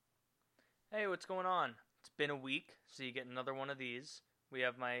Hey, what's going on? It's been a week, so you get another one of these. We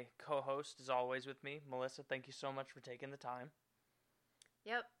have my co-host, as always, with me, Melissa. Thank you so much for taking the time.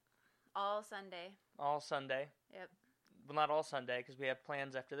 Yep. All Sunday. All Sunday. Yep. Well, not all Sunday, because we have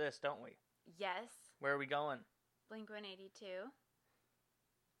plans after this, don't we? Yes. Where are we going? Blink-182.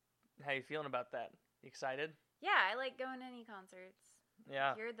 How you feeling about that? You excited? Yeah, I like going to any concerts.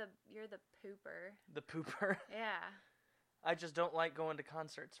 Yeah. You're the pooper. The pooper? Yeah. I just don't like going to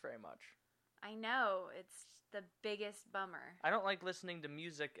concerts very much. I know. It's the biggest bummer. I don't like listening to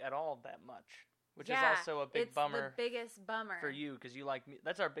music at all that much, which is Yeah, also a big it's bummer the biggest bummer. for you, because you like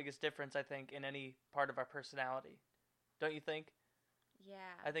that's our biggest difference, I think, in any part of our personality. Don't you think? Yeah.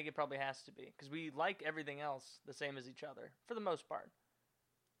 I think it probably has to be, because we like everything else the same as each other, for the most part.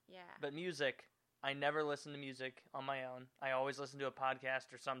 Yeah. But music, I never listen to music on my own. I always listen to a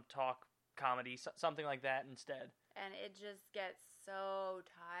podcast or some talk comedy, something like that instead. And it just gets so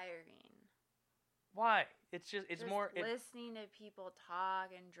tiring. Why? It's more... listening to people talk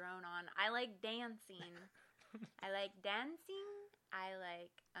and drone on. I like dancing. I like dancing. I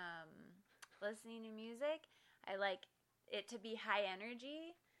like listening to music. I like it to be high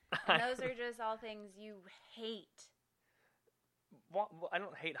energy. And those are just all things you hate. Well, I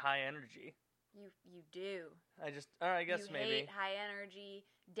don't hate high energy. You do. I guess you maybe. You hate high energy,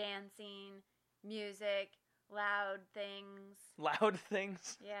 dancing, music, loud things. Loud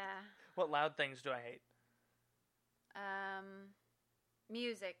things? Yeah. What loud things do I hate?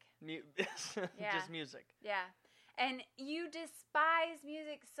 Music. Yeah. Just music. Yeah. And you despise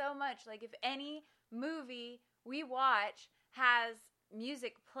music so much. Like, if any movie we watch has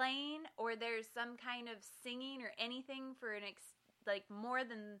music playing or there's some kind of singing or anything for like more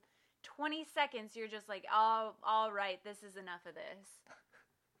than 20 seconds, you're just like, oh, all right, this is enough of this.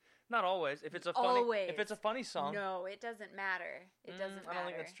 Not always. If it's a funny song. No, it doesn't matter. It doesn't matter. I don't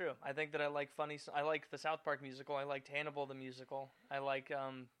think that's true. I think that I like I like the South Park musical. I liked Hannibal the musical. I like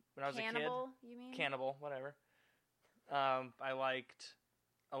when I was a kid. Cannibal, you mean? Cannibal, whatever. I liked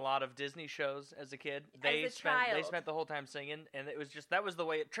a lot of Disney shows as a kid. They spent the whole time singing, and it was that was the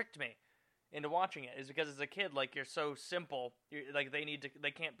way it tricked me into watching it, is because as a kid, like, you're so simple,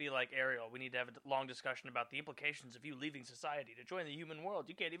 they can't be like, Ariel, we need to have a long discussion about the implications of you leaving society to join the human world,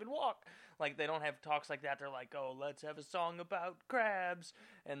 you can't even walk. Like, they don't have talks like that. They're like, oh, let's have a song about crabs,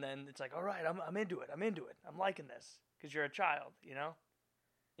 and then it's like, all right, I'm into it, I'm liking this, because you're a child, you know,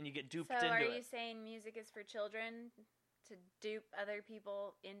 and you get duped into it. So are you saying music is for children to dupe other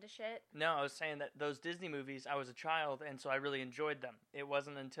people into shit? No, I was saying that those Disney movies, I was a child, and so I really enjoyed them. It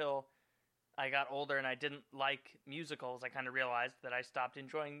wasn't until I got older and I didn't like musicals, I kind of realized that I stopped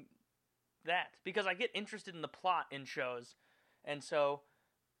enjoying that. Because I get interested in the plot in shows. And so,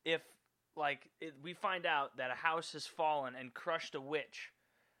 if, we find out that a house has fallen and crushed a witch,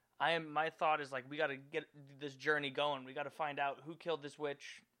 my thought is, like, we gotta get this journey going. We gotta find out who killed this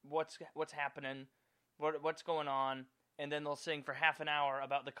witch, what's happening, what's going on. And then they'll sing for half an hour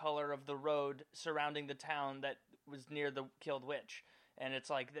about the color of the road surrounding the town that was near the killed witch. And it's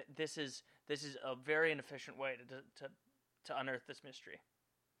like, this is a very inefficient way to unearth this mystery.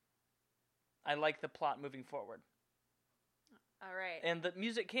 I like the plot moving forward. All right. And the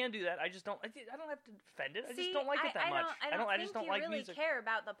music can do that. I don't have to defend it. I just don't like it that much. I just don't like music. Care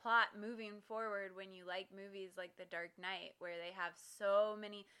about the plot moving forward when you like movies like The Dark Knight, where they have so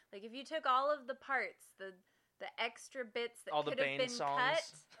many. Like, if you took all of the parts, the extra bits that could have been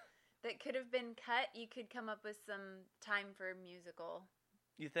cut. That could have been cut, you could come up with some time for a musical.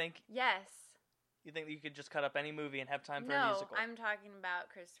 You think? Yes. You think you could just cut up any movie and have time for a musical? No, I'm talking about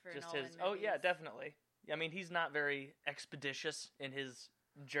Christopher Nolan movies. Oh, yeah, definitely. I mean, he's not very expeditious in his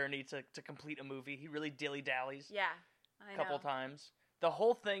journey to complete a movie. He really dilly-dallies. Yeah, I know. A couple times. The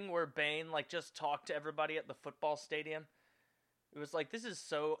whole thing where Bane, just talked to everybody at the football stadium. It was like, this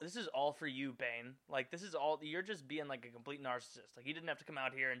is all for you, Bane. Like, this is all, you're just being like a complete narcissist. Like, you didn't have to come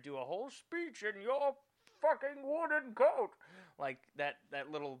out here and do a whole speech in your fucking wooden coat. Like, that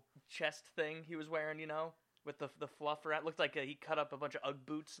little chest thing he was wearing, you know, with the fluff around. It looked like he cut up a bunch of Ugg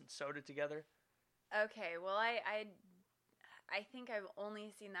boots and sewed it together. Okay, well, I think I've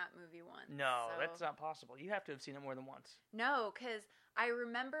only seen that movie once. No, that's not possible. You have to have seen it more than once. No, because I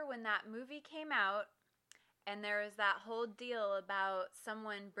remember when that movie came out, and there was that whole deal about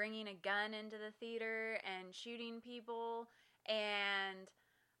someone bringing a gun into the theater and shooting people, and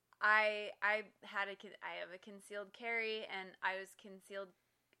I have a concealed carry, and I was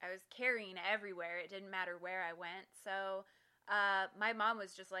carrying everywhere. It didn't matter where I went. So my mom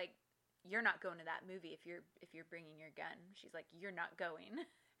was just like, "You're not going to that movie if you're bringing your gun." She's like, "You're not going."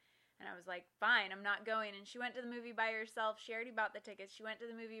 And I was like, fine, I'm not going. And she went to the movie by herself. She already bought the tickets. She went to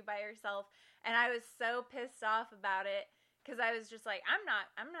the movie by herself. And I was so pissed off about it because I was just like, I'm not,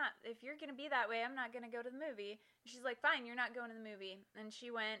 if you're going to be that way, I'm not going to go to the movie. And she's like, fine, you're not going to the movie. And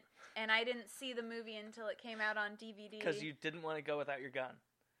she went, and I didn't see the movie until it came out on DVD. Because you didn't want to go without your gun.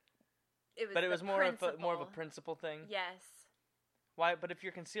 It was but it was more of a principle. principle thing? Yes. Why? But if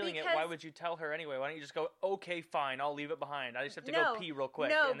you're concealing it, why would you tell her anyway? Why don't you just go, okay, fine, I'll leave it behind. I just have to go pee real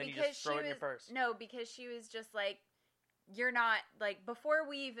quick, and then you just throw it in your purse. No, because she was just like, you're not, like, before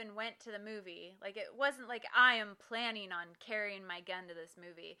we even went to the movie, like, it wasn't like I am planning on carrying my gun to this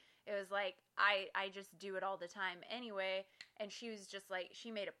movie. It was like, I just do it all the time anyway, and she was just like,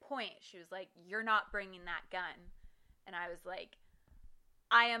 she made a point. She was like, you're not bringing that gun. And I was like,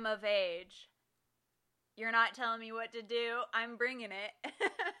 I am of age. You're not telling me what to do. I'm bringing it.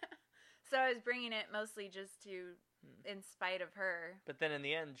 So I was bringing it mostly just to, in spite of her. But then in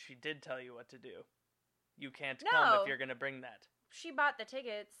the end, she did tell you what to do. You can't come if you're going to bring that. She bought the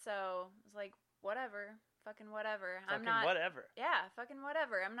tickets, so it was like, whatever. Fucking whatever. Fucking whatever. Yeah, fucking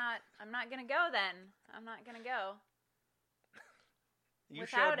whatever. I'm not going to go then. I'm not going to go. You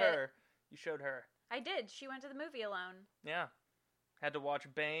showed her. You showed her. I did. She went to the movie alone. Yeah. Had to watch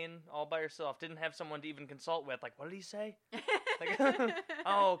Bane all by herself. Didn't have someone to even consult with. Like, what did he say? Like,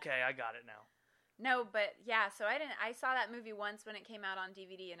 oh, okay, I got it now. No, but yeah, so I saw that movie once when it came out on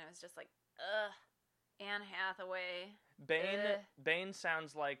DVD, and I was just like, ugh, Anne Hathaway. Bane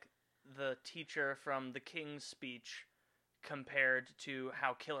sounds like the teacher from The King's Speech compared to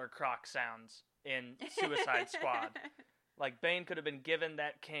how Killer Croc sounds in Suicide Squad. Like, Bane could have been given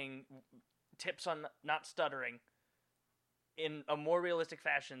that king tips on not stuttering in a more realistic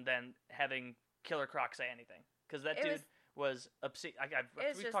fashion than having Killer Croc say anything. Because that dude was obscene.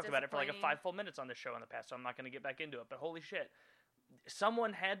 We've talked about it for like 5 full minutes on this show in the past, so I'm not going to get back into it. But holy shit.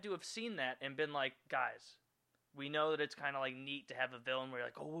 Someone had to have seen that and been like, guys, we know that it's kind of like neat to have a villain where you're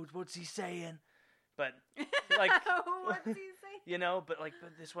like, oh, what's he saying? But like, what's he saying? You know, but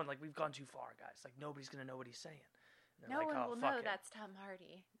this one, like, we've gone too far, guys. Like, nobody's going to know what he's saying. No like, one will know that's Tom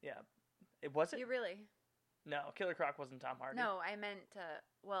Hardy. Yeah. It was it? You really? No, Killer Croc wasn't Tom Hardy. No, I meant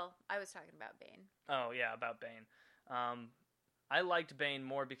I was talking about Bane. Oh, yeah, about Bane. I liked Bane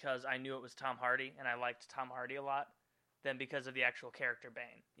more because I knew it was Tom Hardy, and I liked Tom Hardy a lot, than because of the actual character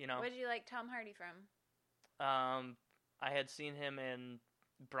Bane, you know? What did you like Tom Hardy from? I had seen him in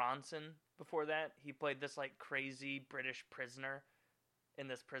Bronson before that. He played this, like, crazy British prisoner in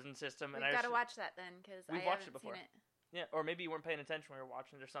this prison system. We've got to watch that then, because I haven't seen it. Yeah, or maybe you weren't paying attention when you were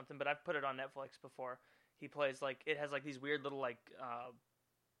watching it or something, but I've put it on Netflix before. He plays, like, it has, like, these weird little, like,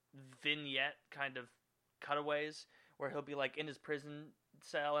 vignette kind of cutaways where he'll be, like, in his prison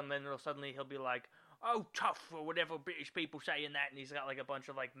cell, and then he'll be like, oh, tough, or whatever British people say in that, and he's got, like, a bunch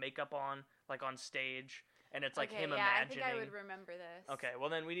of, like, makeup on, like, on stage, and it's, like, him imagining. I think I would remember this. Okay, well,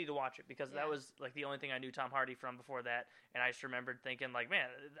 then we need to watch it, because that was, like, the only thing I knew Tom Hardy from before that, and I just remembered thinking, like, man,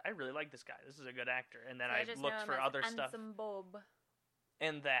 I really like this guy. This is a good actor. And then I looked for other stuff. Bob.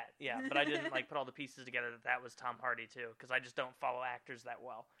 And that, yeah, but I didn't, like, put all the pieces together that was Tom Hardy, too, because I just don't follow actors that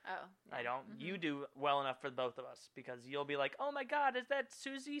well. Oh. Yeah. I don't. Mm-hmm. You do well enough for both of us, because you'll be like, oh my god, is that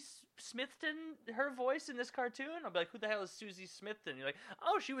Susie Smithton, her voice in this cartoon? I'll be like, who the hell is Susie Smithton? You're like,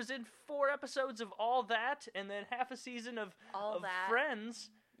 oh, she was in 4 episodes of All That, and then half a season of Friends.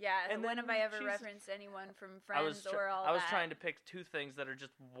 Yeah, and when have I ever referenced anyone from Friends or All That? I was trying to pick 2 things that are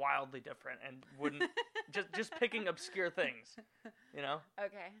just wildly different and wouldn't... just picking obscure things, you know?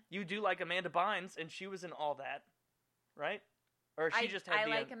 Okay. You do like Amanda Bynes, and she was in All That, right? Or she just had I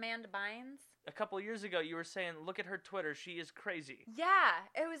like Amanda Bynes. A couple of years ago, you were saying, look at her Twitter, she is crazy. Yeah,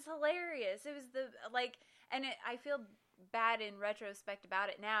 it was hilarious. It was I feel bad in retrospect about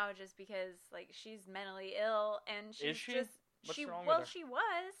it now, just because, like, she's mentally ill, and she's is she? just... What's wrong with her?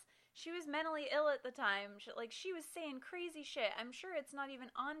 She was mentally ill at the time. She was saying crazy shit. I'm sure it's not even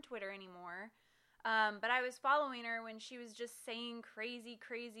on Twitter anymore. But I was following her when she was just saying crazy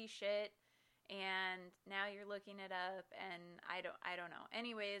shit. And now you're looking it up, and I don't know.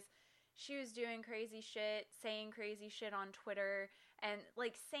 Anyways, she was doing crazy shit, saying crazy shit on Twitter, and,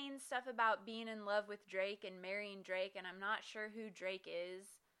 like, saying stuff about being in love with Drake and marrying Drake, and I'm not sure who Drake is.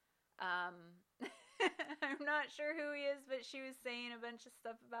 I'm not sure who he is, but she was saying a bunch of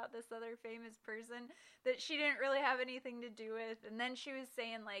stuff about this other famous person that she didn't really have anything to do with. And then she was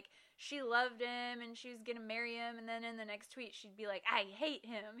saying, like, she loved him and she was going to marry him. And then in the next tweet, she'd be like, I hate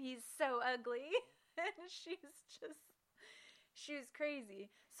him. He's so ugly. And she was crazy.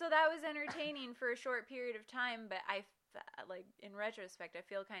 So that was entertaining for a short period of time. But in retrospect, I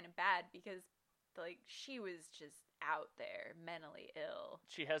feel kind of bad because, like, she was just out there, mentally ill.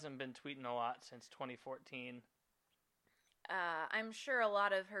 She hasn't been tweeting a lot since 2014. I'm sure a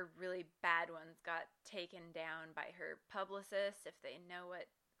lot of her really bad ones got taken down by her publicist if they know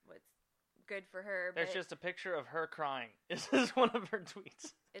what's good for her. There's just a picture of her crying. This is one of her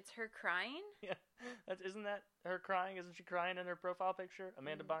tweets. It's her crying? Yeah. Isn't that her crying? Isn't she crying in her profile picture?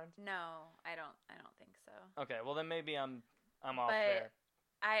 Amanda Bynes? No, I don't think so. Okay, well then maybe I'm off but there.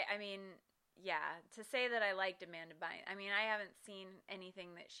 I mean, yeah, to say that I liked Amanda Bynes, I mean, I haven't seen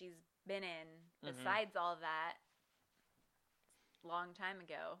anything that she's been in besides all that long time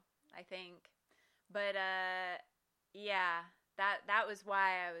ago, I think. But yeah, that was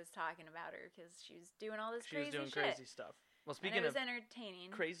why I was talking about her, because she was doing all this crazy shit. She was doing crazy stuff. Well, speaking of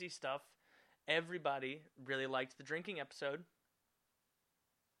entertaining. Crazy stuff, everybody really liked the drinking episode.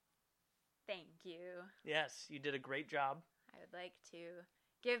 Thank you. Yes, you did a great job. I would like to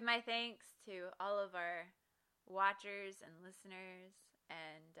give my thanks to all of our watchers and listeners,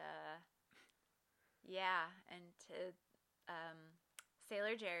 and and to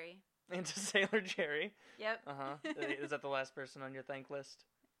Sailor Jerry. And to Sailor Jerry. Yep. Is that the last person on your thank list?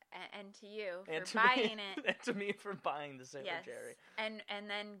 And to you for buying it. And to me for buying the Sailor Jerry. And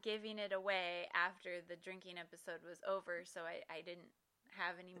then giving it away after the drinking episode was over, so I didn't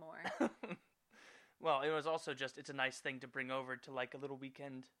have any more. Well, it was also just, it's a nice thing to bring over to like a little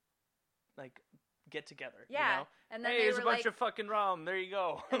weekend, like, get together. Yeah. You know? And then hey, there's a bunch of fucking rum. There you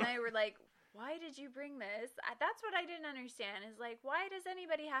go. And they were like, why did you bring this? That's what I didn't understand, is like, why does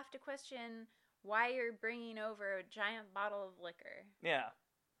anybody have to question why you're bringing over a giant bottle of liquor? Yeah.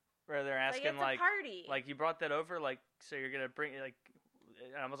 Where they're asking, like, it's a party. Like, you brought that over, like, so you're going to bring, like,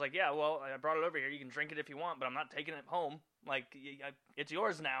 and I was like, yeah, well, I brought it over here. You can drink it if you want, but I'm not taking it home. Like, it's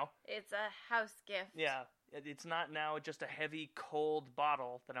yours now. It's a house gift. Yeah. It's not now just a heavy, cold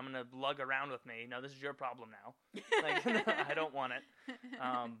bottle that I'm going to lug around with me. No, this is your problem now. Like, no, I don't want it.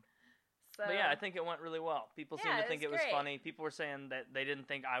 But yeah, I think it went really well. People seemed to think it was funny. People were saying that they didn't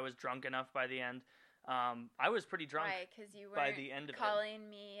think I was drunk enough by the end. I was pretty drunk by the end of it. Calling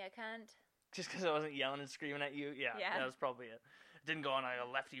me a cunt? Just because I wasn't yelling and screaming at you? Yeah, that was probably it. Didn't go on like a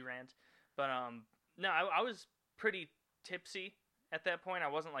lefty rant. But no, I was pretty tipsy at that point. I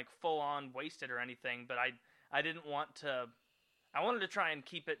wasn't like full on wasted or anything, but I didn't want to. I wanted to try and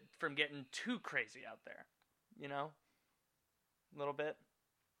keep it from getting too crazy out there, you know, a little bit.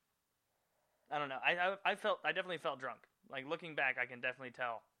 I don't know. I definitely felt drunk. Like, looking back, I can definitely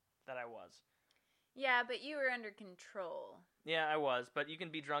tell that I was. Yeah, but you were under control. Yeah, I was, but you can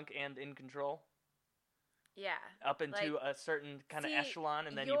be drunk and in control. Yeah. Up into a certain kind of echelon,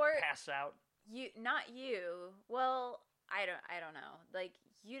 and then you pass out. Not you. Well, I don't know. Like,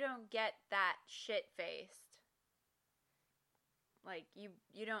 you don't get that shit-faced. Like,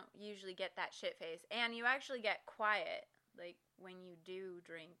 you don't usually get that shit-faced. And you actually get quiet, like, when you do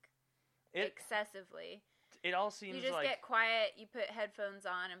drink excessively. It all seems like... You just get quiet, you put headphones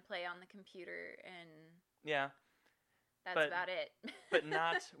on and play on the computer, and... Yeah. That's about it. But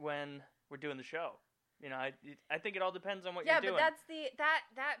not when we're doing the show. You know, I think it all depends on what you're doing. Yeah, but that's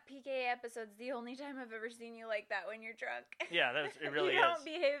that PKA episode's the only time I've ever seen you like that when you're drunk. Yeah, it really is. You don't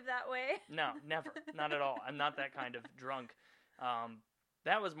behave that way. No, never. Not at all. I'm not that kind of drunk.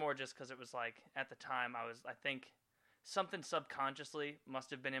 That was more just because it was like, at the time, I think something subconsciously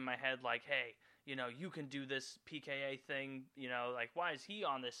must have been in my head, like, hey, you know, you can do this PKA thing, you know, like, why is he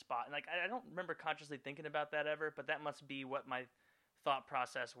on this spot? And like, I don't remember consciously thinking about that ever, but that must be what my thought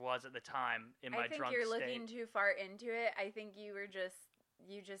process was at the time in my drunk state. I think you're looking too far into it. I think you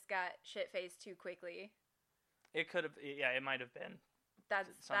just got shit-faced too quickly. It could have, yeah, it might have been. That's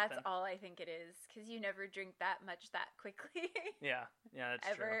all I think it is, because you never drink that much that quickly. Yeah, that's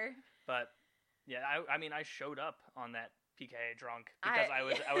Ever. True. But yeah, I mean, I showed up on that PKA drunk because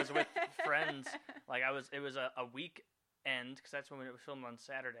I was with friends. Like, it was a weekend, because that's when it was filmed on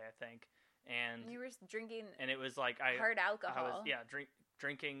Saturday, I think. And you were drinking, and it was like hard alcohol. I was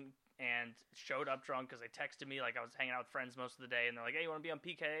drinking and showed up drunk because they texted me, like, I was hanging out with friends most of the day, and they're like, hey, you want to be on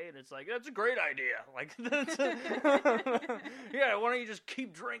PKA? And it's like, that's a great idea. Like, yeah, why don't you just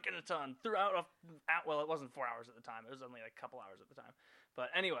keep drinking a ton throughout well, it wasn't 4 hours at the time, it was only like a couple hours at the time. But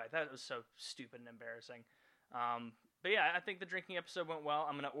anyway, that was so stupid and embarrassing. But yeah, I think the drinking episode went well.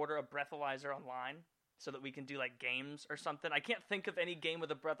 I'm gonna order a breathalyzer online so that we can do like games or something. I can't think of any game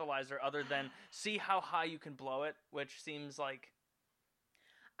with a breathalyzer other than see how high you can blow it, which seems like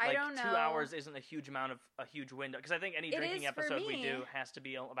I don't know. 2 hours isn't a huge window, because I think any drinking episode we do has to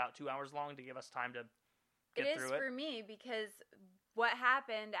be about 2 hours long to give us time to get through it. It is for me, because what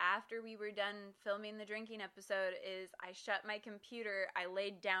happened after we were done filming the drinking episode is I shut my computer, I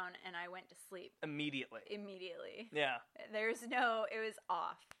laid down, and I went to sleep. Immediately. Yeah. It was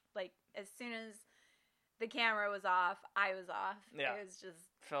off. Like, as soon as the camera was off, I was off. Yeah. It was just...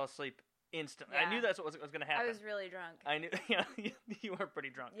 Fell asleep instantly. Yeah. I knew that's what was going to happen. I was really drunk. I knew, yeah, you were pretty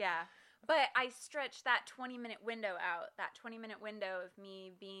drunk. Yeah. But I stretched that 20-minute window out. That 20-minute window of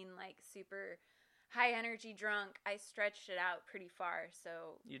me being, like, super high energy drunk, I stretched it out pretty far,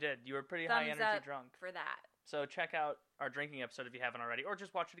 so... You did. You were pretty high energy drunk. For that. So check out our drinking episode if you haven't already, or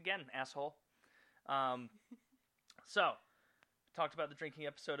just watch it again, asshole. So, talked about the drinking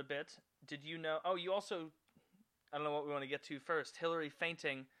episode a bit. Did you know... Oh, you also... I don't know what we want to get to first. Hillary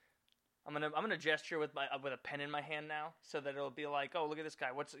fainting. I'm gonna gesture with a pen in my hand now, so that it'll be like, oh, look at this guy.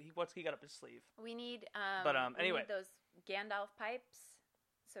 What's he got up his sleeve? We need anyway, those Gandalf pipes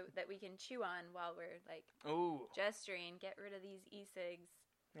so that we can chew on while we're like gesturing. Get rid of these e-cigs.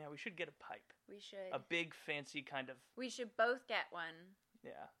 Yeah, we should get a pipe. We should. A big fancy kind of. We should both get one.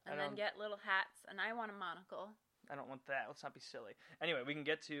 Yeah. And then get little hats, and I want a monocle. I don't want that. Let's not be silly. Anyway, we can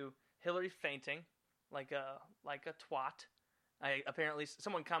get to Hillary fainting like a twat. Apparently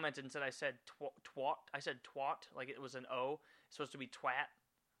someone commented and said I said twat. I said twat like it was an O. It's supposed to be twat.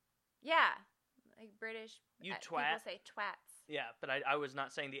 Yeah, like British. You twat. People say twats. Yeah, but I was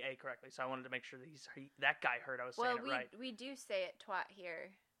not saying the A correctly, so I wanted to make sure that that guy heard I was saying it right. Well, we do say it twat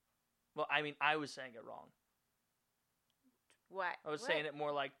here. Well, I mean, I was saying it wrong. What? I was saying it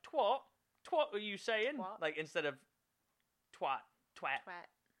more like twat. Twat, are you saying? Twat? Like instead of twat. Twat.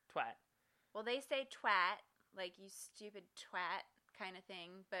 Well, they say twat. Like, you stupid twat kind of thing.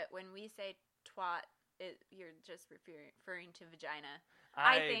 But when we say twat, you're just referring to vagina.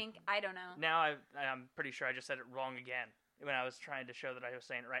 I don't know. Now I'm pretty sure I just said it wrong again when I was trying to show that I was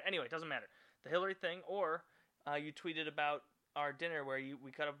saying it right. Anyway, it doesn't matter. The Hillary thing, or you tweeted about our dinner where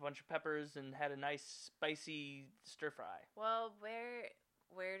we cut up a bunch of peppers and had a nice spicy stir fry. Well, where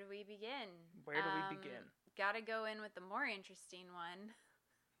do we begin? Where do we begin? Gotta go in with the more interesting one.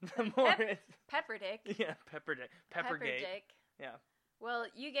 Pepper Dick. Yeah, Pepper Dick. Peppergate. Dick. Yeah. Well,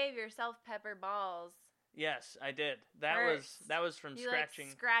 you gave yourself pepper balls. Yes, I did. That was from scratching.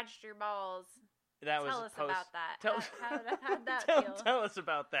 You scratched your balls. Tell us about that. How'd that feel? Tell us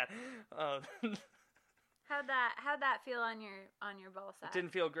about that. How'd that feel on your ball sack? It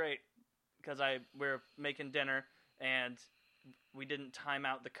didn't feel great because we were making dinner and we didn't time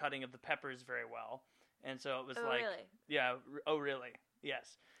out the cutting of the peppers very well, and so it was really? Yeah. Oh, really?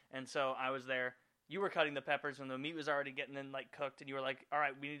 Yes. And so I was there. You were cutting the peppers when the meat was already getting cooked, and you were like, all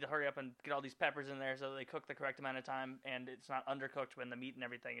right, we need to hurry up and get all these peppers in there so that they cook the correct amount of time, and it's not undercooked when the meat and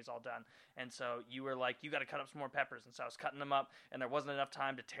everything is all done. And so you were like, you got to cut up some more peppers. And so I was cutting them up, and there wasn't enough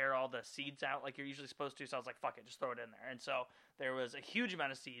time to tear all the seeds out like you're usually supposed to, so I was like, fuck it, just throw it in there. And so there was a huge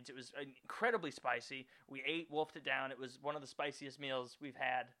amount of seeds. It was incredibly spicy. We wolfed it down. It was one of the spiciest meals we've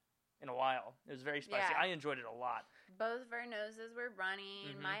had in a while. It was very spicy. Yeah. I enjoyed it a lot. Both of our noses were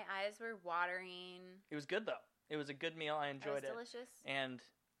running. Mm-hmm. My eyes were watering. It was good, though. It was a good meal. I enjoyed it. It was delicious. And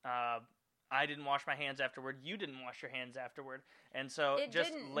I didn't wash my hands afterward. You didn't wash your hands afterward. And so it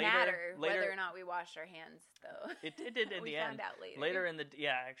just didn't later, matter whether or not we washed our hands, though. It did in we the end. found out later. Later in the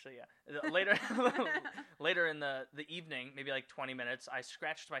later in the evening, maybe like 20 minutes, I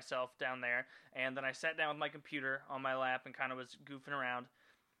scratched myself down there, and then I sat down with my computer on my lap and kind of was goofing around.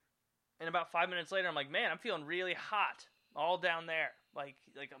 And about 5 minutes later, I'm like, man, I'm feeling really hot all down there. Like,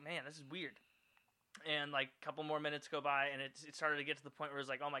 oh, man, this is weird. And like a couple more minutes go by, and it started to get to the point where it's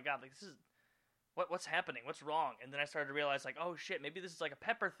like, oh my god, like this is what's happening? What's wrong? And then I started to realize, like, oh shit, maybe this is like a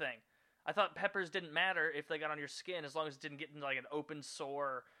pepper thing. I thought peppers didn't matter if they got on your skin as long as it didn't get into like an open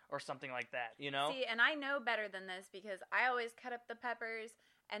sore or something like that, you know? See, and I know better than this because I always cut up the peppers.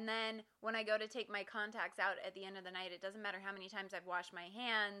 And then when I go to take my contacts out at the end of the night, it doesn't matter how many times I've washed my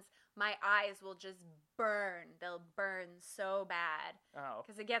hands, my eyes will just burn. They'll burn so bad. Oh.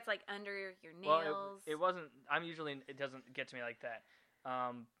 Because it gets like under your nails. Well, it wasn't, it doesn't get to me like that.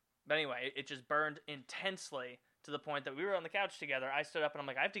 But anyway, it just burned intensely to the point that we were on the couch together. I stood up and I'm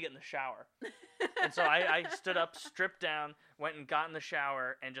like, I have to get in the shower. And so I stood up, stripped down, went and got in the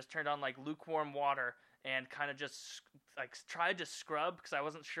shower and just turned on like lukewarm water and kind of just like tried to scrub because I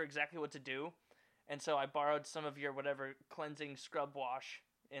wasn't sure exactly what to do. And so I borrowed some of your whatever cleansing scrub wash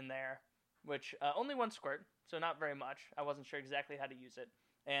in there, which only one squirt, so not very much. I wasn't sure exactly how to use it.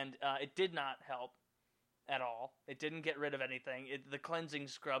 And it did not help at all. It didn't get rid of anything. The cleansing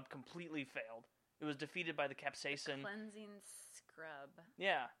scrub completely failed. It was defeated by the capsaicin. Cleansing scrub.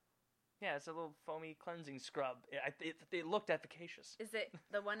 Yeah. Yeah, it's a little foamy cleansing scrub. It looked efficacious. Is it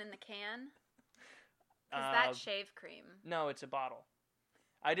the one in the can? Is that shave cream? No, it's a bottle.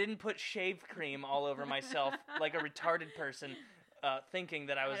 I didn't put shave cream all over myself like a retarded person, thinking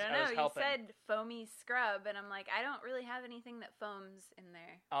that I was helping. You said foamy scrub, and I'm like, I don't really have anything that foams in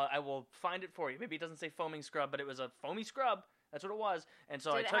there. I will find it for you. Maybe it doesn't say foaming scrub, but it was a foamy scrub. That's what it was. And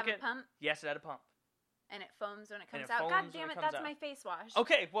so Did I took it have a pump? Yes, it had a pump. And it foams when it comes out. God damn it, that's my face wash.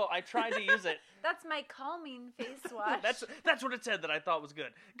 Okay, well, I tried to use it. That's my calming face wash. That's what it said that I thought was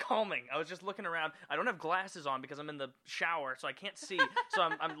good. Calming. I was just looking around. I don't have glasses on because I'm in the shower, so I can't see. So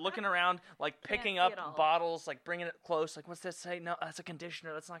I'm looking around, like picking up bottles, like bringing it close. Like, what's this say? No, that's a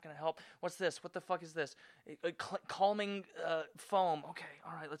conditioner. That's not going to help. What's this? What the fuck is this? Calming foam. Okay,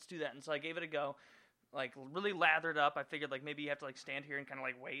 all right, let's do that. And so I gave it a go. Like, really lathered up. I figured, like, maybe you have to, like, stand here and kind of,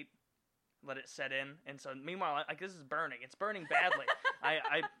 like, wait. Let it set in. And so, meanwhile, like, this is burning. It's burning badly.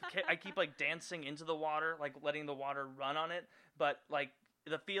 I keep, like, dancing into the water, like, letting the water run on it. But, like,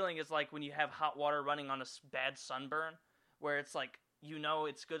 the feeling is like when you have hot water running on a bad sunburn, where it's, like, you know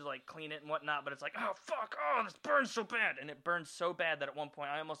it's good to, like, clean it and whatnot, but it's like, oh, fuck, oh, this burns so bad. And it burns so bad that at one point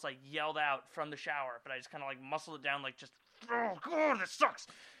I almost, like, yelled out from the shower. But I just kind of, like, muscled it down, like, just, oh, God, this sucks.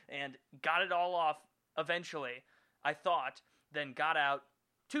 And got it all off eventually, I thought, then got out.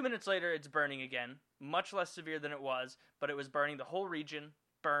 2 minutes later, it's burning again. Much less severe than it was, but it was burning. The whole region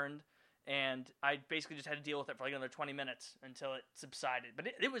burned, and I basically just had to deal with it for like another 20 minutes until it subsided. But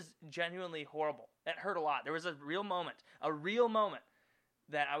it was genuinely horrible. It hurt a lot. There was a real moment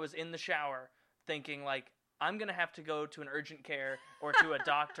that I was in the shower thinking, like, I'm going to have to go to an urgent care or to a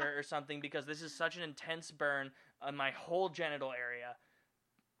doctor or something because this is such an intense burn on my whole genital area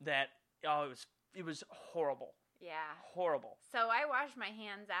that, it was horrible. Yeah. Horrible. So I washed my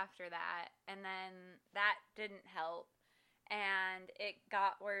hands after that, and then that didn't help, and it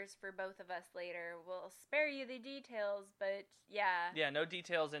got worse for both of us later. We'll spare you the details, but yeah. Yeah, no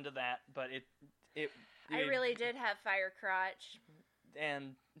details into that, but I really did have fire crotch.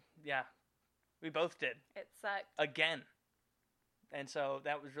 And, yeah, we both did. It sucked. Again. And so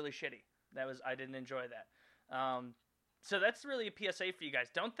that was really shitty. I didn't enjoy that. So that's really a PSA for you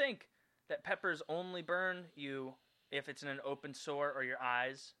guys. Don't think that peppers only burn you if it's in an open sore or your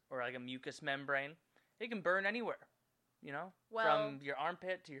eyes or like a mucous membrane. It can burn anywhere, you know, from your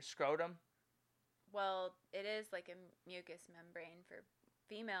armpit to your scrotum. Well, it is like a mucous membrane for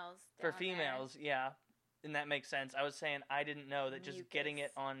females. For females, yeah. And that makes sense. I was saying I didn't know that just getting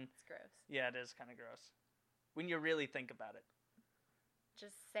it on... It's gross. Yeah, it is kind of gross. When you really think about it.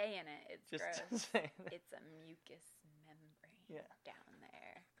 Just saying it, it's gross. It's a mucous membrane down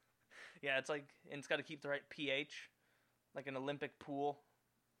there. Yeah, it's like, and it's got to keep the right pH, like an Olympic pool.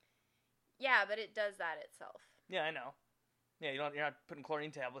 Yeah, but it does that itself. Yeah, I know. Yeah, you're not putting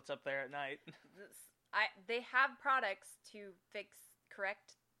chlorine tablets up there at night. They have products to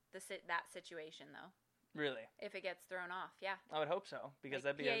correct that situation, though. Really? If it gets thrown off, yeah. I would hope so, because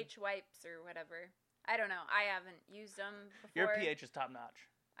like that'd be pH wipes or whatever. I don't know. I haven't used them before. Your pH is top notch.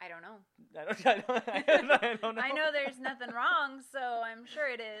 I don't know. I don't know. I know there's nothing wrong, so I'm sure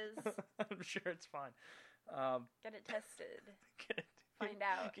it is. I'm sure it's fine. Get it tested. Find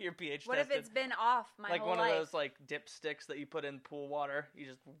out. Get your pH what tested. If it's been off my whole life? Like one of those like dip sticks that you put in pool water. You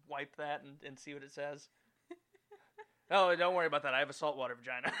just wipe that and see what it says. Oh, don't worry about that. I have a saltwater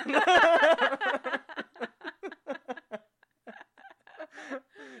vagina.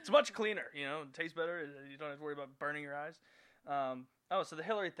 It's much cleaner, you know. It tastes better. You don't have to worry about burning your eyes. So the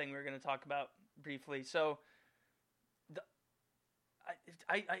Hillary thing we were going to talk about briefly. So,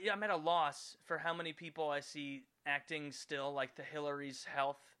 I'm at a loss for how many people I see acting still like the Hillary's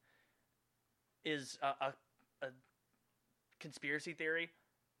health is a conspiracy theory.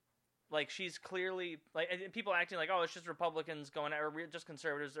 Like, she's clearly, like, people acting like, oh, it's just Republicans going, or we're just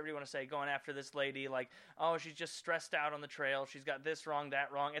conservatives, whatever you want to say, going after this lady. Like, oh, she's just stressed out on the trail. She's got this wrong,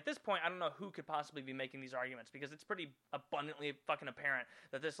 that wrong. At this point, I don't know who could possibly be making these arguments, because it's pretty abundantly fucking apparent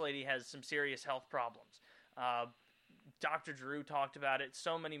that this lady has some serious health problems. Dr. Drew talked about it.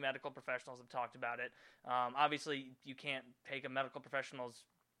 So many medical professionals have talked about it. Obviously, you can't take a medical professional's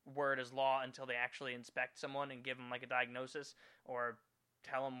word as law until they actually inspect someone and give them, like, a diagnosis or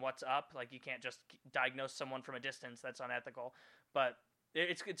tell them what's up. Like, you can't just diagnose someone from a distance. That's unethical. But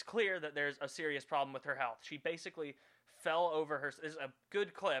it's clear that there's a serious problem with her health. She basically fell over her. There's a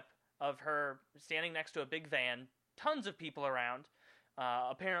good clip of her standing next to a big van, tons of people around.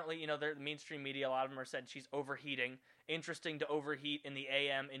 Apparently, you know, the mainstream media, a lot of them are said she's overheating. Interesting to overheat in the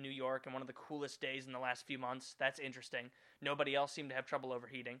AM in New York and one of the coolest days in the last few months. That's interesting. Nobody else seemed to have trouble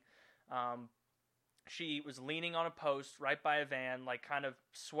overheating. she was leaning on a post right by a van, like kind of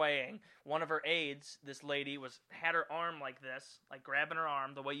swaying. One of her aides, this lady, had her arm like this, like grabbing her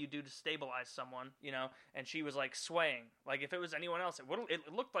arm the way you do to stabilize someone, you know, and she was like swaying. Like if it was anyone else, it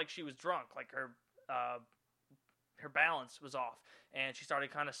looked like she was drunk, like her balance was off, and she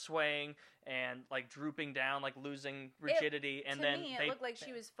started kind of swaying and like drooping down, like losing rigidity. And then it looked like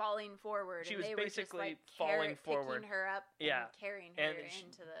she was falling forward. She and was they basically were just, like, falling forward, picking her up, and carrying her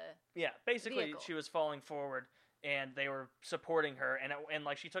into the basically vehicle. She was falling forward, and they were supporting her, and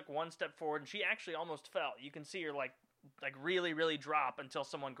like she took one step forward, and she actually almost fell. You can see her like really, really drop until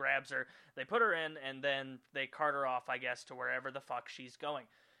someone grabs her. They put her in, and then they cart her off, I guess, to wherever the fuck she's going.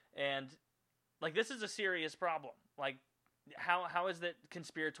 And like, this is a serious problem. Like, how is that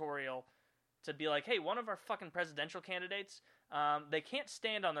conspiratorial to be like, hey, one of our fucking presidential candidates, they can't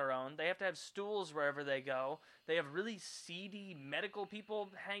stand on their own. They have to have stools wherever they go. They have really seedy medical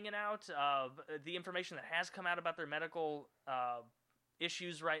people hanging out. The information that has come out about their medical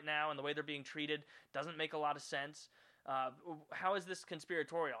issues right now and the way they're being treated doesn't make a lot of sense. How is this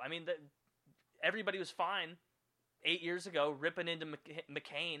conspiratorial? I mean, everybody was fine 8 years ago ripping into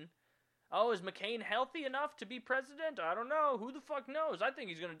McCain. Oh, is McCain healthy enough to be president? I don't know. Who the fuck knows? I think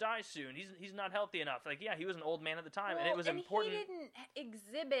he's going to die soon. He's not healthy enough. Like, yeah, he was an old man at the time, and it was important. He didn't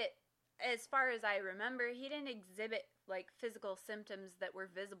exhibit, as far as I remember, he didn't exhibit, like, physical symptoms that were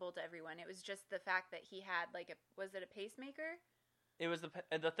visible to everyone. It was just the fact that he had, like, was it a pacemaker? It was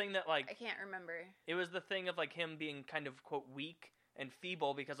the thing that, like... I can't remember. It was the thing of, like, him being kind of, quote, weak and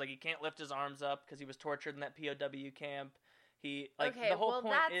feeble because, like, he can't lift his arms up because he was tortured in that POW camp. The whole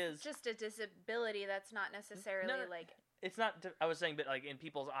point is just a disability. That's not necessarily like. It's not. I was saying, but like in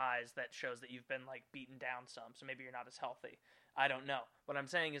people's eyes, that shows that you've been like beaten down some. So maybe you're not as healthy. I don't know. What I'm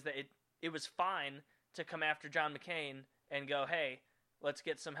saying is that it was fine to come after John McCain and go, hey, let's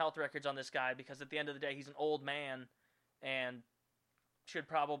get some health records on this guy because at the end of the day, he's an old man and should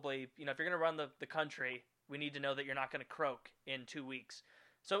probably, you know, if you're going to run the country, we need to know that you're not going to croak in 2 weeks.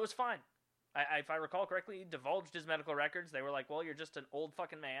 So it was fine. If I recall correctly, he divulged his medical records. They were like, well, you're just an old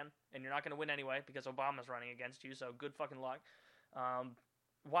fucking man, and you're not going to win anyway because Obama's running against you, so good fucking luck.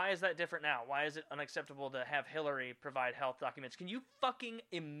 Why is that different now? Why is it unacceptable to have Hillary provide health documents? Can you fucking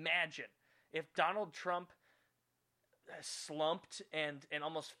imagine if Donald Trump slumped and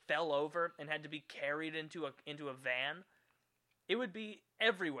almost fell over and had to be carried into a van? It would be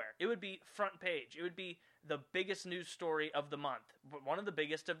everywhere. It would be front page. It would be the biggest news story of the month, one of the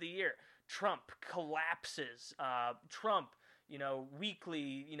biggest of the year. Trump collapses. Trump,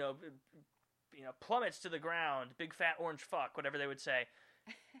 weekly, plummets to the ground. Big fat orange fuck, whatever they would say.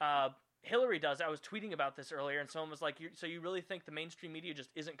 Hillary does. I was tweeting about this earlier, and someone was like, so you really think the mainstream media just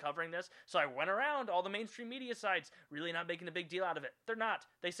isn't covering this? So I went around all the mainstream media sites, really not making a big deal out of it. They're not.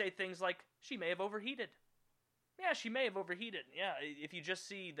 They say things like, she may have overheated. Yeah, she may have overheated. Yeah, if you just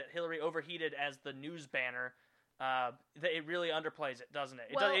see that Hillary overheated as the news banner, it really underplays it, doesn't it?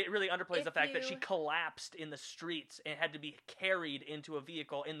 It really underplays the fact that she collapsed in the streets and had to be carried into a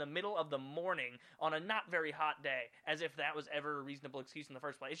vehicle in the middle of the morning on a not very hot day, as if that was ever a reasonable excuse in the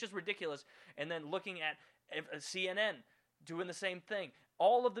first place. It's just ridiculous. And then looking at CNN doing the same thing.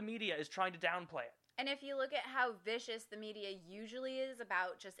 All of the media is trying to downplay it. And if you look at how vicious the media usually is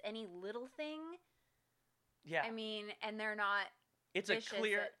about just any little thing, yeah, I mean, and they're not. It's a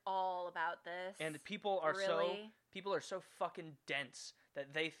clear at all about this. And people are so fucking dense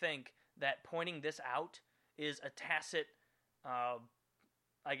that they think that pointing this out is a tacit,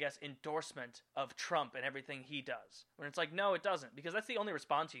 endorsement of Trump and everything he does. When it's like, no, it doesn't, because that's the only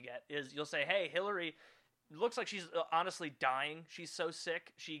response you get is you'll say, hey, Hillary looks like she's honestly dying. She's so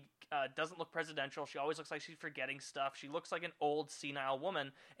sick. She doesn't look presidential. She always looks like she's forgetting stuff. She looks like an old senile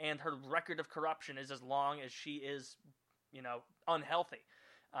woman, and her record of corruption is as long as she is, unhealthy.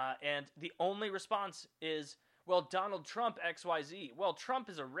 And the only response is, well, Donald Trump, XYZ. Well, Trump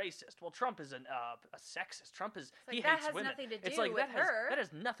is a racist. Well, Trump is a sexist. Trump is, he hates women. It's like, that has nothing to do with her. That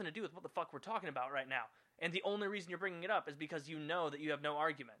has nothing to do with what the fuck we're talking about right now. And the only reason you're bringing it up is because you know that you have no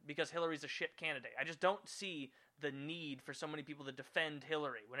argument, because Hillary's a shit candidate. I just don't see the need for so many people to defend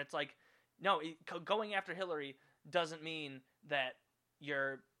Hillary, when it's like, no, going after Hillary doesn't mean that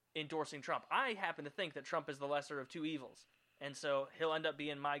you're endorsing Trump. I happen to think that Trump is the lesser of two evils, and so he'll end up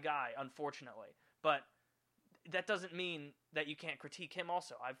being my guy, unfortunately. But that doesn't mean that you can't critique him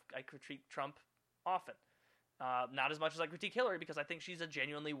also. I critique Trump often. Not as much as I critique Hillary, because I think she's a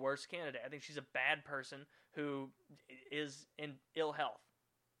genuinely worse candidate. I think she's a bad person who is in ill health.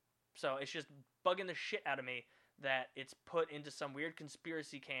 So it's just bugging the shit out of me that it's put into some weird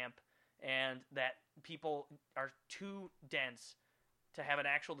conspiracy camp and that people are too dense to have an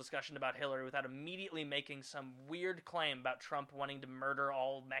actual discussion about Hillary without immediately making some weird claim about Trump wanting to murder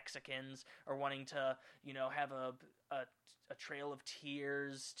all Mexicans or wanting to, have a trail of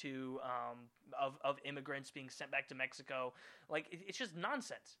tears of immigrants being sent back to Mexico. Like, it's just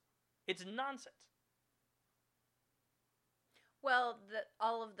nonsense. It's nonsense. Well,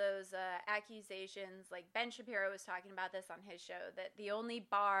 all of those accusations, like Ben Shapiro was talking about this on his show, that the only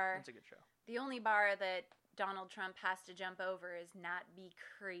bar... It's a good show. The only bar that Donald Trump has to jump over is not be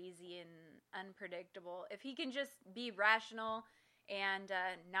crazy and unpredictable. If he can just be rational and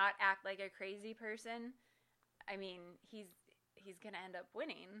not act like a crazy person, I mean, he's going to end up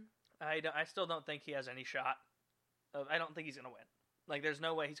winning. I still don't think he has any shot. I don't think he's going to win. Like, there's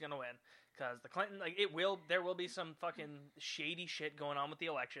no way he's going to win. Because the Clinton, like, there will be some fucking shady shit going on with the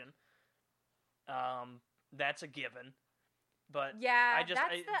election. That's a given. But yeah, that's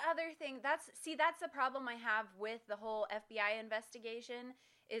the other thing. That's the problem I have with the whole FBI investigation,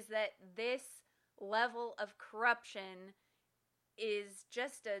 is that this level of corruption is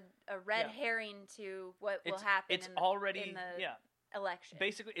just a red herring to what will happen in the election.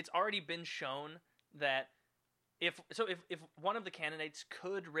 Basically, it's already been shown that if one of the candidates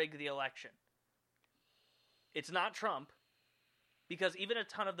could rig the election, it's not Trump, because even a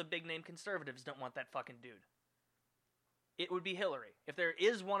ton of the big name conservatives don't want that fucking dude. It would be Hillary. If there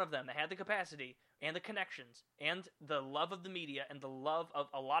is one of them that had the capacity and the connections and the love of the media and the love of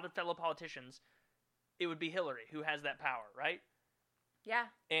a lot of fellow politicians, it would be Hillary who has that power, right? Yeah.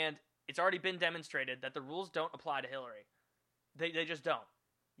 And it's already been demonstrated that the rules don't apply to Hillary. They just don't.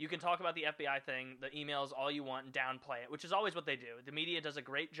 You can talk about the FBI thing, the emails, all you want, and downplay it, which is always what they do. The media does a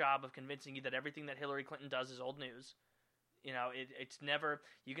great job of convincing you that everything that Hillary Clinton does is old news. It's never...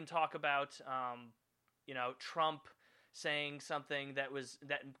 You can talk about, Trump saying something that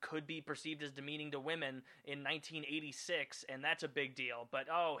could be perceived as demeaning to women in 1986, and that's a big deal. But,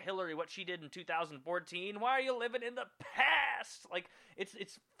 Hillary, what she did in 2014, why are you living in the past? Like,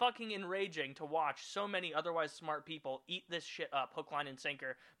 it's fucking enraging to watch so many otherwise smart people eat this shit up, hook, line, and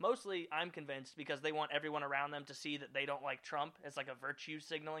sinker. Mostly, I'm convinced, because they want everyone around them to see that they don't like Trump. It's like a virtue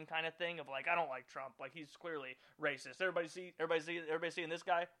signaling kind of thing of like, I don't like Trump. Like, he's clearly racist. Everybody seeing this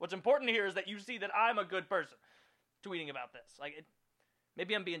guy? What's important here is that you see that I'm a good person. Tweeting about this. Like,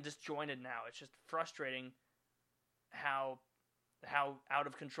 maybe I'm being disjointed now. It's just frustrating how out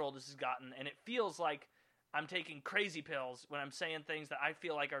of control this has gotten, and it feels like I'm taking crazy pills when I'm saying things that I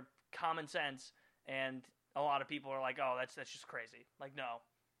feel like are common sense, and a lot of people are like, oh, that's just crazy. Like,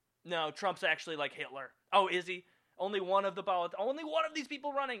 no, Trump's actually like Hitler. Oh, is he? Only one of these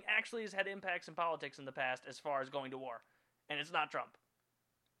people running actually has had impacts in politics in the past as far as going to war, and it's not Trump.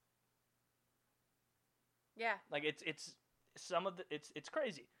 Yeah, like it's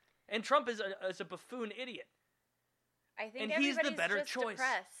crazy, and Trump is a buffoon idiot. I think, and he's the better just choice.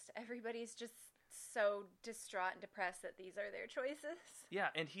 Depressed. Everybody's just so distraught and depressed that these are their choices. Yeah,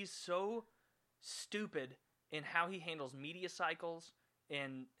 and he's so stupid in how he handles media cycles,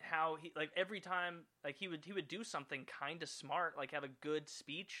 and how he, like, every time, like, he would do something kind of smart, like have a good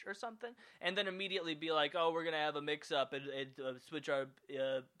speech or something, and then immediately be like, oh, we're gonna have a mix up and switch our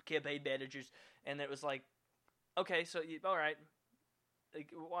campaign managers, and it was like, okay, so all right, like,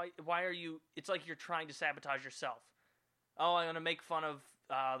 why are you? It's like you're trying to sabotage yourself. Oh, I'm gonna make fun of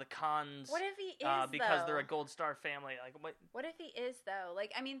the cons. What if he is because though? They're a Gold Star family? Like, what? What if he is though?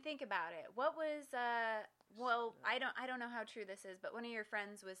 Like, I mean, think about it. What was Well, I don't know how true this is, but one of your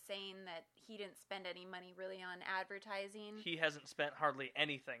friends was saying that he didn't spend any money really on advertising. He hasn't spent hardly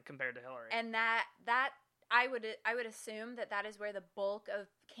anything compared to Hillary. And that I would assume that is where the bulk of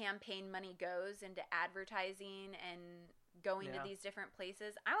campaign money goes, into advertising and going to these different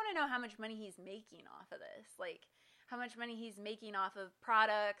places. I want to know how much money he's making off of this. Like, how much money he's making off of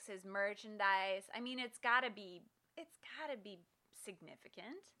products, his merchandise. I mean, it's gotta be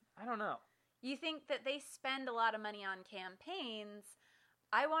significant. I don't know. You think that they spend a lot of money on campaigns.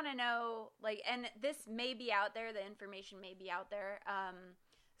 I want to know, like, and this may be out there, the information may be out there,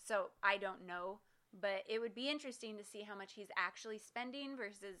 so I don't know. But it would be interesting to see how much he's actually spending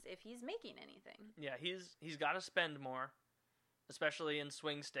versus if he's making anything. Yeah, he's got to spend more, especially in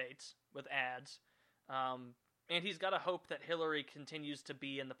swing states with ads. And he's got to hope that Hillary continues to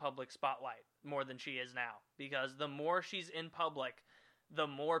be in the public spotlight more than she is now. Because the more she's in public, the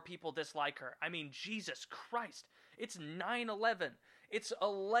more people dislike her. I mean, Jesus Christ. It's 9/11. It's a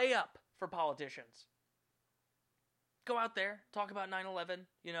layup for politicians. Go out there, talk about 9/11.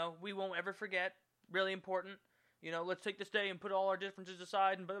 We won't ever forget. Really important. Let's take this day and put all our differences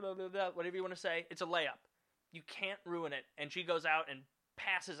aside and blah, blah, blah, blah, whatever you want to say. It's a layup. You can't ruin it. And she goes out and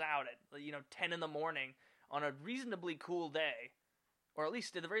passes out at, 10 in the morning on a reasonably cool day or at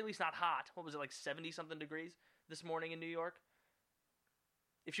least, at the very least, not hot. What was it, like 70-something degrees this morning in New York?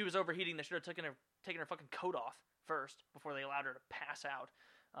 If she was overheating, they should have taken her fucking coat off first before they allowed her to pass out.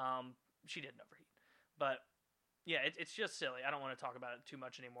 She didn't overheat. But, yeah, it's just silly. I don't want to talk about it too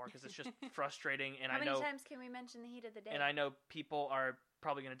much anymore because it's just frustrating. And How many times can we mention the heat of the day? And I know people are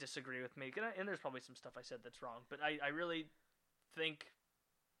probably going to disagree with me, and there's probably some stuff I said that's wrong. But I really think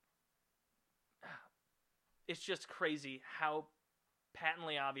it's just crazy how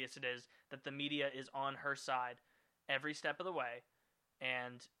patently obvious it is that the media is on her side every step of the way,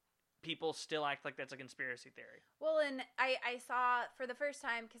 and people still act like that's a conspiracy theory. Well, and I saw for the first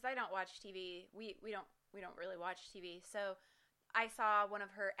time, because I don't watch TV. We don't really watch TV, so I saw one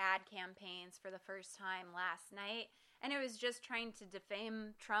of her ad campaigns for the first time last night, and it was just trying to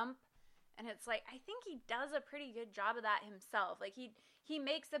defame Trump. And it's like, I think he does a pretty good job of that himself. Like, he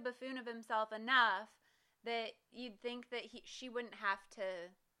makes a buffoon of himself enough that you'd think that she wouldn't have to.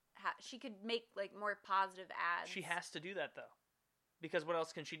 She could make like more positive ads. She has to do that though, because what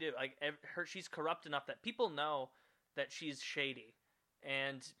else can she do? Like, she's corrupt enough that people know that she's shady,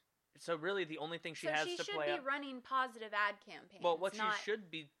 and so really the only thing she has to play up. So she should be running positive ad campaigns. Well, what she should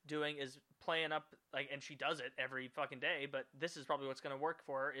be doing is playing up, like, and she does it every fucking day, but this is probably what's going to work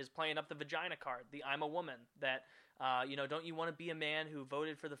for her, is playing up the vagina card, the I'm a woman, that, don't you want to be a man who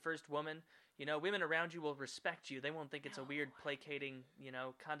voted for the first woman? Women around you will respect you. They won't think it's a weird, placating,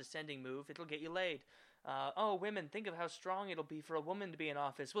 condescending move. It'll get you laid. Women, think of how strong it'll be for a woman to be in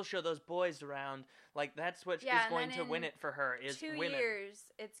office. We'll show those boys around. Like, that's what is going to win it for her, is women. 2 years,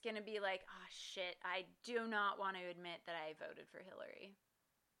 it's going to be like, oh, shit, I do not want to admit that I voted for Hillary.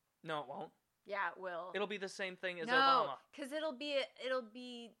 No, it won't. Yeah, it will. It'll be the same thing as Obama. No, because it'll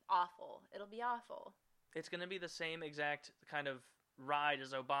be awful. It'll be awful. It's going to be the same exact kind of ride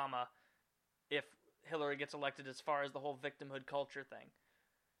as Obama if Hillary gets elected, as far as the whole victimhood culture thing.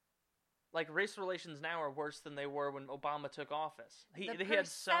 Like, race relations now are worse than they were when Obama took office. The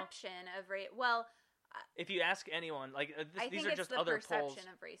perception of race. Well, if you ask anyone, like, these are just other polls. I think it's the perception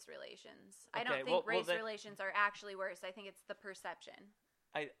of race relations. Okay, I don't think race relations are actually worse. I think it's the perception.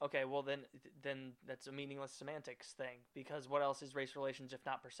 Then that's a meaningless semantics thing, because what else is race relations if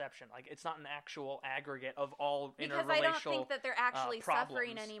not perception? Like, it's not an actual aggregate of all interracial Because I don't think that they're actually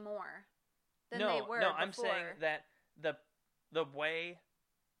suffering anymore than they were before. No, I'm saying that the way,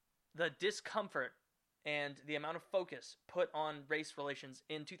 the discomfort and the amount of focus put on race relations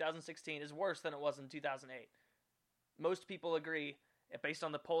in 2016 is worse than it was in 2008. Most people agree, based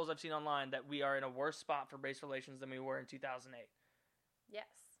on the polls I've seen online, that we are in a worse spot for race relations than we were in 2008. Yes.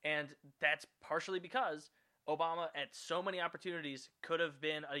 And that's partially because Obama, at so many opportunities, could have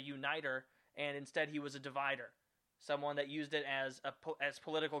been a uniter, and instead he was a divider. Someone that used it as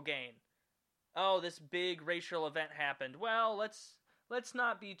political gain. Oh, this big racial event happened. Well, let's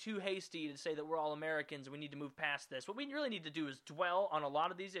not be too hasty to say that we're all Americans and we need to move past this. What we really need to do is dwell on a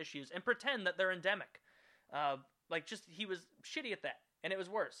lot of these issues and pretend that they're endemic. He was shitty at that, and it was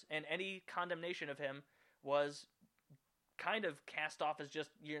worse. And any condemnation of him was kind of cast off as just,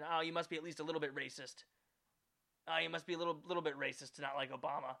 you must be at least a little bit racist. You must be a little bit racist to not like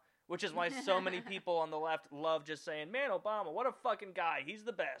Obama. Which is why so many people on the left love just saying, man, Obama, what a fucking guy. He's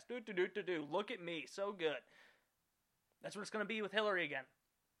the best. Do. Look at me. So good. That's what it's going to be with Hillary again.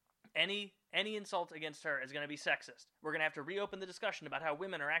 Any insult against her is going to be sexist. We're going to have to reopen the discussion about how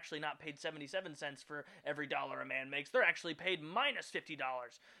women are actually not paid 77 cents for every dollar a man makes. They're actually paid minus $50.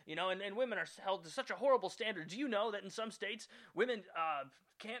 And women are held to such a horrible standard. Do you know that in some states, women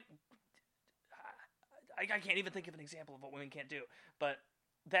can't... I can't even think of an example of what women can't do. But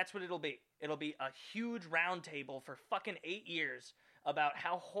that's what it'll be. It'll be a huge round table for fucking 8 years about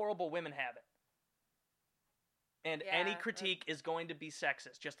how horrible women have it. And any critique is going to be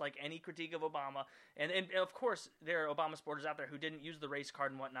sexist, just like any critique of Obama. And of course, there are Obama supporters out there who didn't use the race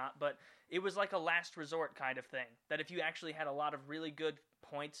card and whatnot, but it was like a last resort kind of thing. That if you actually had a lot of really good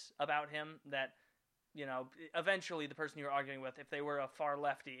points about him, that, eventually the person you were arguing with, if they were a far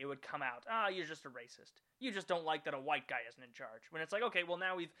lefty, it would come out. You're just a racist. You just don't like that a white guy isn't in charge. When it's like, okay, well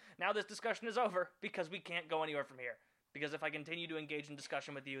now this discussion is over because we can't go anywhere from here. Because if I continue to engage in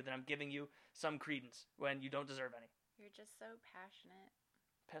discussion with you, then I'm giving you some credence when you don't deserve any. You're just so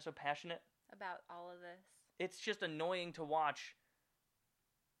passionate. So passionate? About all of this. It's just annoying to watch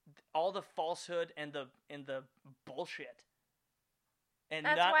all the falsehood and the bullshit. And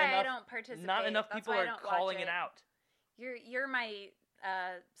that's not why enough, I don't participate. Not enough people are calling it out. You're my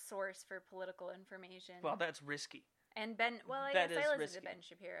source for political information. Well, that's risky. And I guess I listen to Ben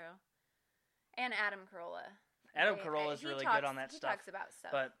Shapiro. And Adam Carolla. Adam Carolla is really good on that stuff. He talks about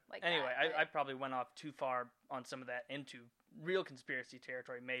stuff but like anyway, that. I probably went off too far on some of that into real conspiracy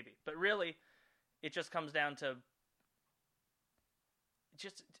territory, maybe. But really, it just comes down to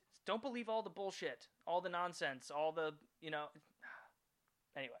just don't believe all the bullshit, all the nonsense, all the,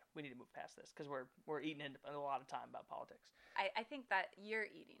 Anyway, we need to move past this because we're eating into a lot of time about politics. I think that you're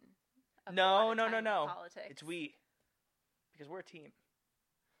eating. No. Politics. It's we, because we're a team.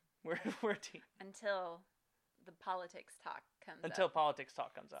 We're a team until the politics talk comes up. Until politics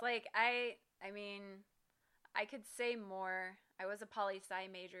talk comes up. It's like I mean, I could say more. I was a poli-sci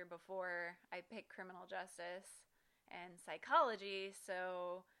major before I picked criminal justice and psychology,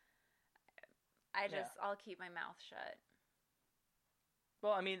 so I'll keep my mouth shut.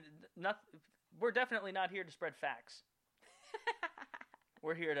 Well, I mean, we're definitely not here to spread facts.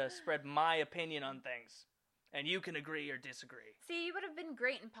 We're here to spread my opinion on things, and you can agree or disagree. See, you would have been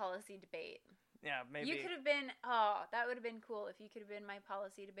great in policy debate. Yeah, maybe. You could have been, that would have been cool if you could have been my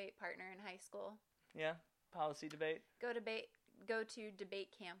policy debate partner in high school. Yeah, policy debate. Go to debate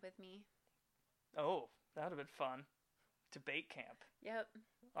camp with me. Oh, that would have been fun. Debate camp. Yep.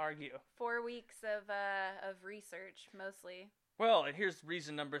 Argue. 4 weeks of research, mostly. Well, and here's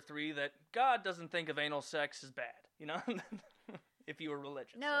reason number 3 that God doesn't think of anal sex as bad. If you were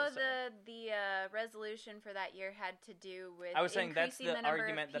religious. No, the resolution for that year had to do with. I was saying that's the number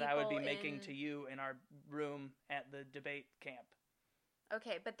argument that I would be making to you in our room at the debate camp.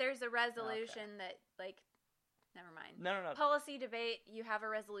 Okay, but there's a resolution that, never mind. No. Policy debate, you have a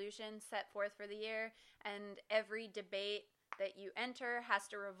resolution set forth for the year, and every debate that you enter has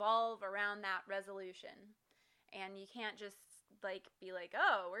to revolve around that resolution. And you can't just, be like,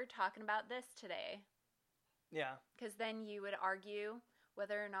 oh, we're talking about this today. Yeah. Because then you would argue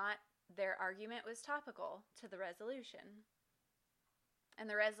whether or not their argument was topical to the resolution. And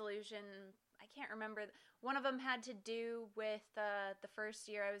the resolution, I can't remember. One of them had to do with the first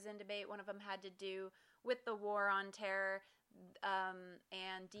year I was in debate. One of them had to do with the war on terror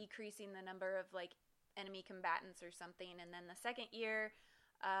and decreasing the number of, enemy combatants or something. And then the second year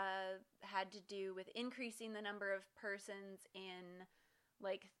had to do with increasing the number of persons in,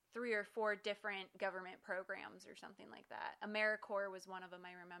 3 or 4 different government programs or something like that. AmeriCorps was one of them,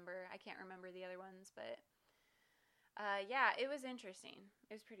 I remember. I can't remember the other ones, but yeah, it was interesting.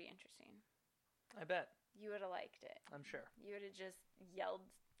 It was pretty interesting. I bet. You would have liked it. I'm sure. You would have just yelled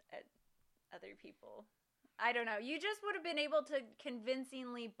at other people. I don't know. You just would have been able to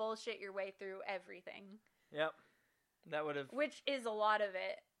convincingly bullshit your way through everything. Yep. That would have... Which is a lot of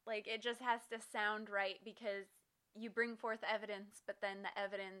it. It just has to sound right because you bring forth evidence, but then the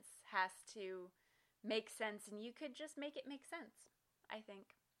evidence has to make sense, and you could just make it make sense, I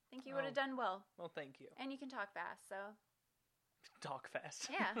think. I think you would have done well. Well, thank you. And you can talk fast, so... Talk fast?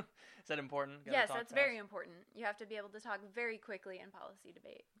 Yeah. Is that important? Yes, that's very important. You have to be able to talk very quickly in policy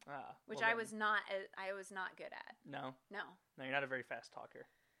debate. Which I was not good at. No? No. No, you're not a very fast talker.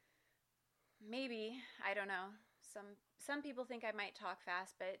 Maybe. I don't know. Some people think I might talk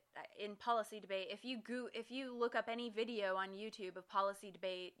fast, but in policy debate, if you look up any video on YouTube of policy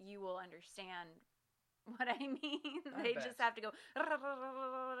debate, you will understand what I mean. They just have to go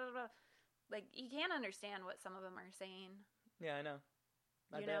you can't understand what some of them are saying. Yeah, I know.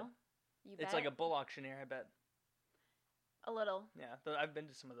 You bet. It's like a bull auctioneer, I bet. A little. Yeah, I've been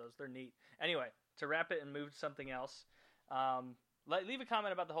to some of those. They're neat. Anyway, to wrap it and move to something else, leave a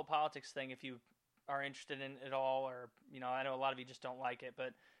comment about the whole politics thing if you are interested in it all, or, I know a lot of you just don't like it,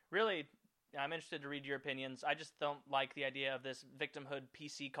 but really, I'm interested to read your opinions. I just don't like the idea of this victimhood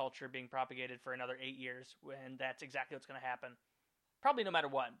PC culture being propagated for another 8 years, when that's exactly what's going to happen. Probably no matter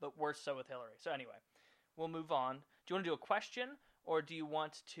what, but worse so with Hillary. So anyway, we'll move on. Do you want to do a question, or do you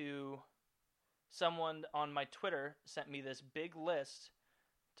want to... Someone on my Twitter sent me this big list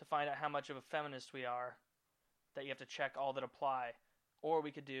to find out how much of a feminist we are, that you have to check all that apply. Or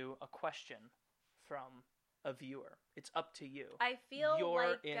we could do a question from a viewer. It's up to you. I feel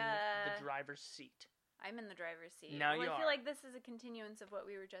you're in the driver's seat. I'm in the driver's seat. Now you are. I feel like this is a continuance of what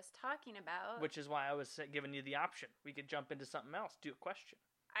we were just talking about. Which is why I was giving you the option. We could jump into something else, do a question.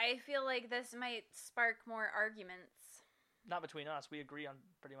 I feel like this might spark more arguments. Not between us. We agree on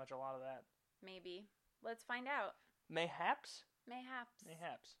pretty much a lot of that. Maybe. Let's find out. Mayhaps? Mayhaps.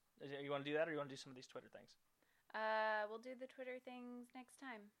 You want to do that, or you want to do some of these Twitter things? We'll do the Twitter things next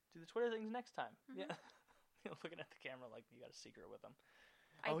time. Do the Twitter things next time. Mm-hmm. Yeah. You're looking at the camera like you got a secret with them.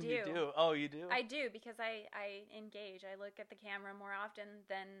 I do. You do? Oh, you do? I do, because I engage. I look at the camera more often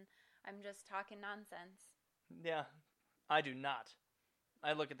than I'm just talking nonsense. Yeah. I do not.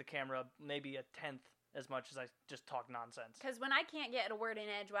 I look at the camera maybe a tenth as much as I just talk nonsense. Because when I can't get a word in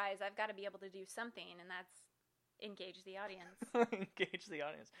edgewise, I've got to be able to do something, and that's engage the audience. Engage the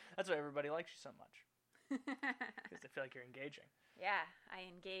audience. That's why everybody likes you so much. Because they feel like you're engaging. Yeah, I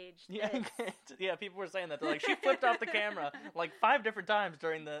engaged. Yeah, this. yeah. People were saying that. They're like, she flipped off the camera like 5 different times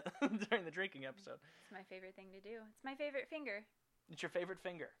during the during the drinking episode. It's my favorite thing to do. It's my favorite finger. It's your favorite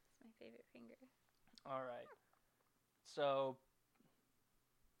finger. It's my favorite finger. All right. So,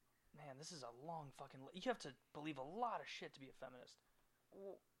 man, this is a long fucking. You have to believe a lot of shit to be a feminist.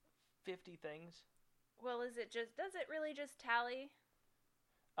 50 things. Well, does it really just tally?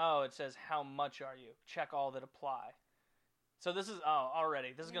 Oh, it says how much are you? Check all that apply. So this is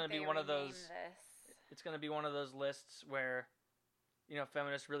already. This is going to be one of those. It's going to be one of those lists where,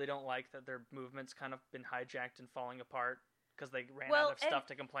 feminists really don't like that their movement's kind of been hijacked and falling apart because they ran out of stuff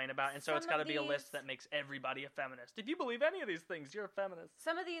to complain about, and so it's got to be a list that makes everybody a feminist. If you believe any of these things, you're a feminist.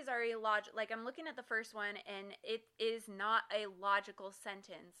 Some of these are illogical. Like, I'm looking at the first one, and it is not a logical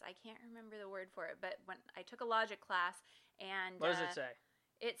sentence. I can't remember the word for it, but when I took a logic class, and what does it say?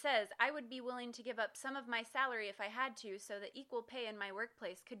 It says, I would be willing to give up some of my salary if I had to so that equal pay in my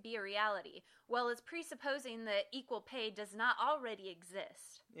workplace could be a reality. Well, it's presupposing that equal pay does not already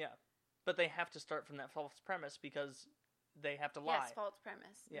exist. Yeah, but they have to start from that false premise because they have to lie. Yes, false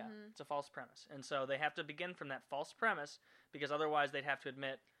premise. Yeah, It's a false premise. And so they have to begin from that false premise because otherwise they'd have to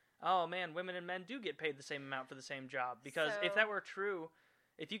admit, oh man, women and men do get paid the same amount for the same job. Because if that were true,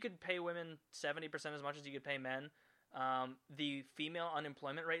 if you could pay women 70% as much as you could pay men, the female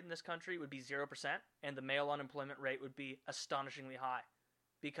unemployment rate in this country would be 0%, and the male unemployment rate would be astonishingly high.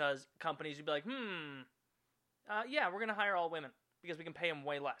 Because companies would be like, yeah, we're going to hire all women because we can pay them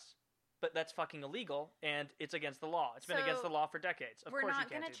way less. But that's fucking illegal, and it's against the law. It's been against the law for decades. Of course you can't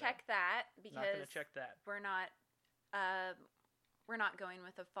do that. We're not going to check that because not going to check that. We're not going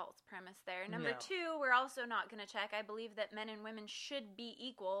with a false premise there. Number two, we're also not going to check. I believe that men and women should be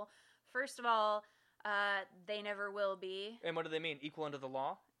equal. First of all, they never will be. And what do they mean? Equal under the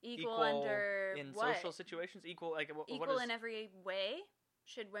law? Equal under in what? Social situations? Equal equal in every way?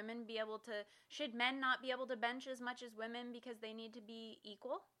 Should men not be able to bench as much as women because they need to be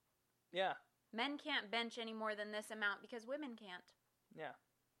equal? Yeah. Men can't bench any more than this amount because women can't. Yeah.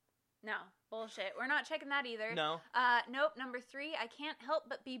 No, bullshit. We're not checking that either. No. Nope. Number three, I can't help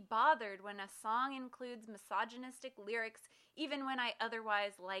but be bothered when a song includes misogynistic lyrics, even when I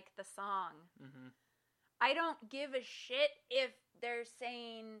otherwise like the song. Mm-hmm. I don't give a shit if they're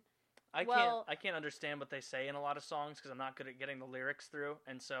saying. I can't understand what they say in a lot of songs because I'm not good at getting the lyrics through,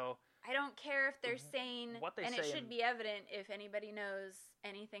 and so. I don't care if they're saying, what they and say it should be evident if anybody knows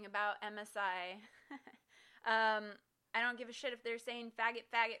anything about MSI. I don't give a shit if they're saying faggot,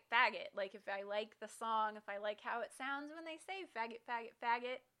 faggot, faggot. Like, if I like the song, if I like how it sounds when they say faggot, faggot,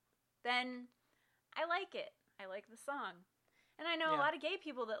 faggot, then I like it. I like the song. And I know a lot of gay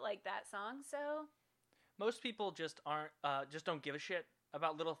people that like that song, so. Most people just just don't give a shit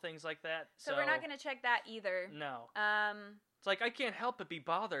about little things like that. So we're not going to check that either. No. It's like, I can't help but be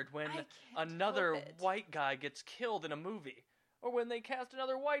bothered when another white guy gets killed in a movie. Or when they cast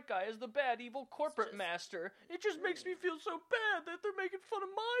another white guy as the bad, evil corporate master. It just makes me feel so bad that they're making fun of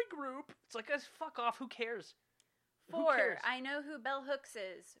my group. It's like, guys, fuck off. Who cares? 4, who cares? I know who Bell Hooks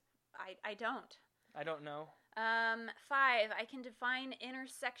is. I don't. I don't know. 5, I can define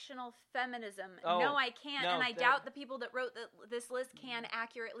intersectional feminism. No, I can't, and I doubt the people that wrote this list can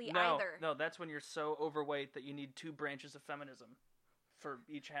accurately either. No, that's when you're so overweight that you need 2 branches of feminism for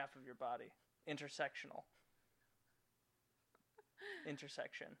each half of your body. Intersectional.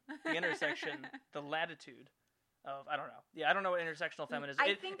 Intersection. The intersection, the latitude of, I don't know. Yeah, I don't know what intersectional feminism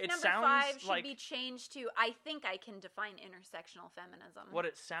is. I think number 5 should be changed to, I think I can define intersectional feminism. What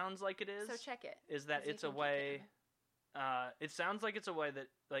it sounds like it is. So check it. Is that it's a way, it sounds like it's a way that,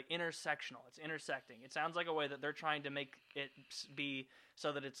 like, intersectional. It's intersecting. It sounds like a way that they're trying to make it be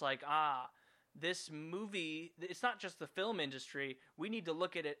so that it's like, this movie, it's not just the film industry. We need to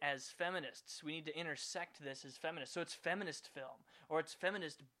look at it as feminists. We need to intersect this as feminists. So it's feminist film, or it's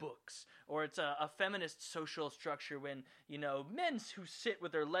feminist books, or it's a feminist social structure when, men who sit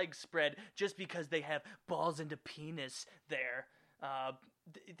with their legs spread just because they have balls and a penis there.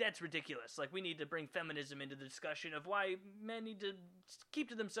 That's ridiculous. Like, we need to bring feminism into the discussion of why men need to keep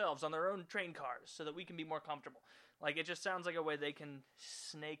to themselves on their own train cars so that we can be more comfortable. Like, it just sounds like a way they can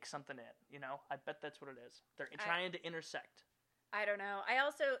snake something in, I bet that's what it is. They're trying to intersect. I don't know. I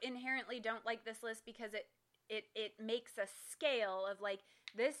also inherently don't like this list because it makes a scale of like,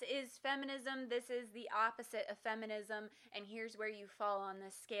 this is feminism, this is the opposite of feminism, and here's where you fall on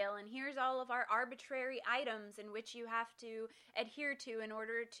this scale, and here's all of our arbitrary items in which you have to adhere to in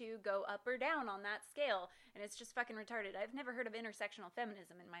order to go up or down on that scale. And it's just fucking retarded. I've never heard of intersectional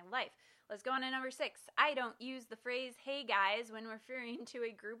feminism in my life. Let's go on to number 6. I don't use the phrase "hey guys" when referring to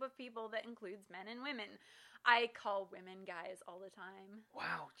a group of people that includes men and women. I call women guys all the time.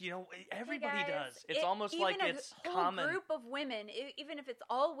 Wow, everybody does. It's almost even like it's a whole common. group of women, even if it's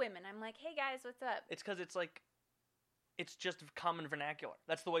all women, I'm like, "Hey guys, what's up?" It's because it's just common vernacular.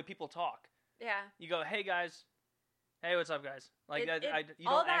 That's the way people talk. Yeah. You go, "Hey guys," "Hey, what's up, guys?" Like you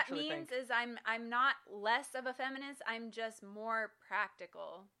all don't that actually means think, is I'm not less of a feminist. I'm just more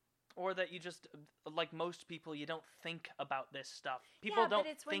practical. or that you just, like most people, you don't think about this stuff. People don't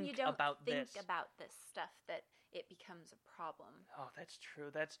but it's when think you don't about think this. about this stuff that it becomes a problem. Oh, that's true.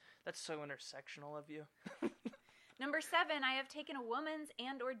 That's so intersectional of you. Number 7, I have taken a women's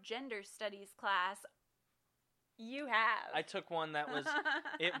and or gender studies class. You have. I took one that was,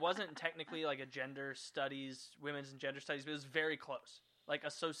 it wasn't technically like a gender studies, women's and gender studies, but it was very close. Like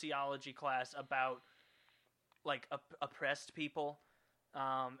a sociology class about like oppressed people.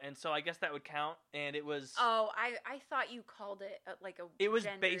 And so I guess that would count. And it was... Oh, I thought you called it like a It was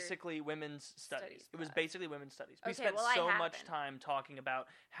gender basically women's studies. It was basically women's studies. We Okay, spent well, I so haven't. much time talking about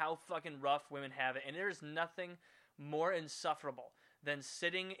how fucking rough women have it. And there's nothing more insufferable than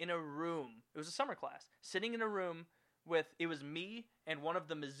sitting in a room. It was a summer class. Sitting in a room with... It was me and one of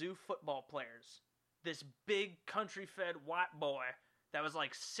the Mizzou football players. This big country-fed white boy that was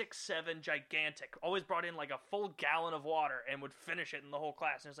like 6'7", gigantic. Always brought in like a full gallon of water and would finish it in the whole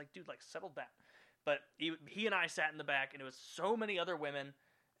class. And it was like, dude, like settle down. But he and I sat in the back, and it was so many other women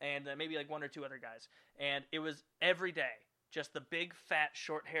and maybe like one or two other guys. And it was every day just the big, fat,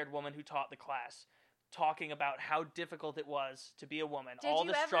 short-haired woman who taught the class talking about how difficult it was to be a woman, all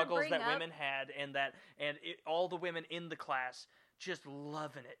the struggles that women had, and all the women in the class just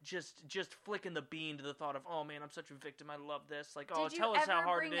loving it, just flicking the bean to the thought of, oh man, I'm such a victim, I love this. Like, oh, tell us how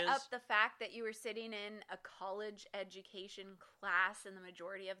hard it is. Did you ever bring up the fact that you were sitting in a college education class and the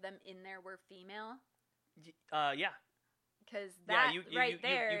majority of them in there were female? Yeah. Because that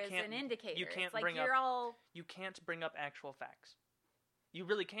there is an indicator. You can't it's like bring you're up, all... You can't bring up actual facts. You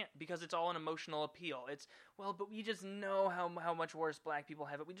really can't, because it's all an emotional appeal. It's, well, but we just know how much worse black people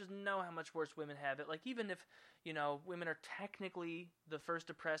have it. We just know how much worse women have it. Like, even if, women are technically the first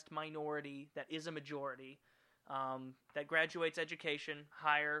oppressed minority that is a majority, that graduates education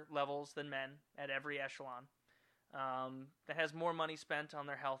higher levels than men at every echelon, that has more money spent on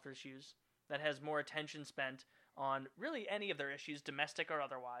their health issues, that has more attention spent on really any of their issues, domestic or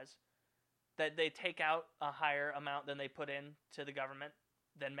otherwise, that they take out a higher amount than they put in to the government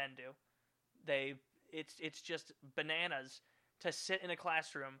than men do. It's just bananas to sit in a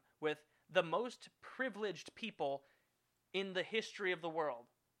classroom with the most privileged people in the history of the world,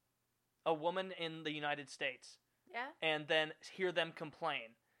 a woman in the United States, and then hear them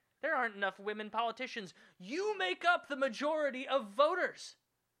complain. There aren't enough women politicians. You make up the majority of voters.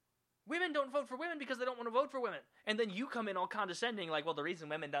 Women don't vote for women because they don't want to vote for women. And then you come in all condescending like, well, the reason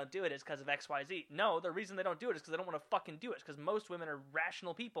women don't do it is because of X, Y, Z. No, the reason they don't do it is because they don't want to fucking do it. Because most women are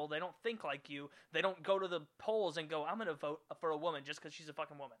rational people. They don't think like you. They don't go to the polls and go, I'm going to vote for a woman just because she's a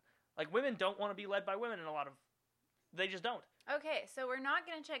fucking woman. Like, women don't want to be led by women in a lot of... They just don't. Okay, so we're not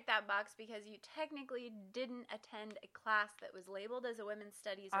going to check that box because you technically didn't attend a class that was labeled as a women's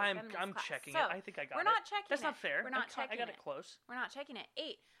studies or feminist class. I'm checking so it. I think I got it. We're not checking That's it. not fair. We're not checking it. I got it close. We're not checking it.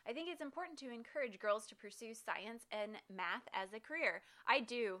 8. I think it's important to encourage girls to pursue science and math as a career. I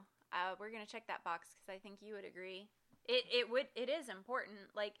do. We're going to check that box because I think you would agree. It is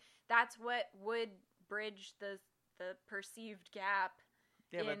important. Like, that's what would bridge the perceived gap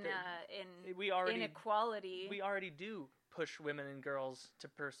in inequality. We already do push women and girls to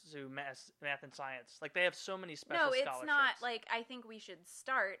pursue math and science. Like, they have so many special scholarships. No, it's not like I think we should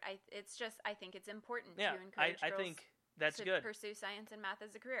start. I think it's important to encourage girls. I think that's to good. Pursue science and math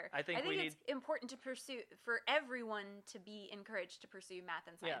as a career. I think it's important to pursue, for everyone to be encouraged to pursue math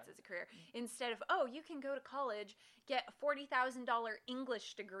and science as a career. Instead of, you can go to college, get a $40,000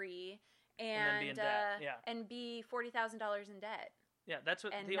 English degree, and then be in debt. And be $40,000 in debt. Yeah, that's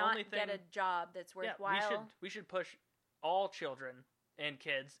what and the not only thing. Get a job that's worthwhile. Yeah, we should push all children and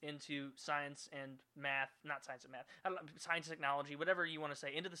kids into science and math, not science and math, science and technology, whatever you want to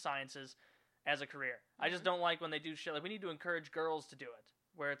say, into the sciences as a career. Mm-hmm. I just don't like when they do shit. Like, we need to encourage girls to do it,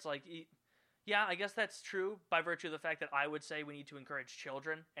 where it's like, yeah, I guess that's true by virtue of the fact that I would say we need to encourage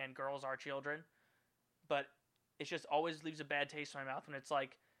children, and girls are children, but it just always leaves a bad taste in my mouth when it's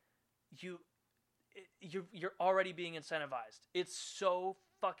like, you're already being incentivized. It's so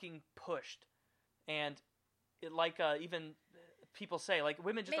fucking pushed, and even people say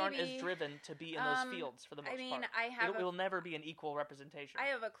women just aren't as driven to be in those fields for the most part. It will never be an equal representation. I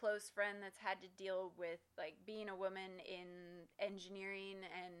have a close friend that's had to deal with being a woman in engineering,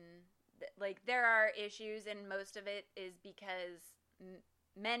 and there are issues, and most of it is because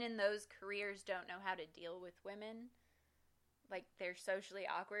men in those careers don't know how to deal with women. They're socially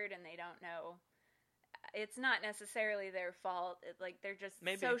awkward and they don't know. It's not necessarily their fault. They're just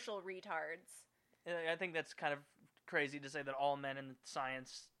social retards. I think that's kind of crazy to say that all men in the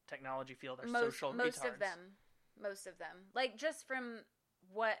science technology field are social retards. Most of them. Just from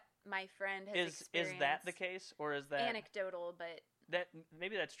what my friend has experienced. Is that the case, or is that anecdotal? But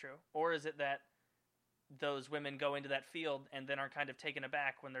maybe that's true, or is it that those women go into that field and then are kind of taken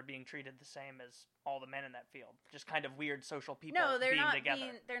aback when they're being treated the same as all the men in that field? Just kind of weird social people being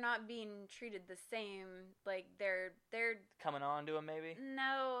together. They're not being treated the same. They're coming on to them, maybe?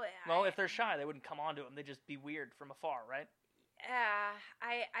 No. Well, if they're shy, they wouldn't come on to them. They'd just be weird from afar, right?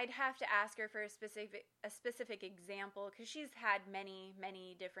 I'd have to ask her for a specific example, because she's had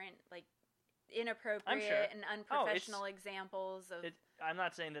many different inappropriate and unprofessional examples of. I'm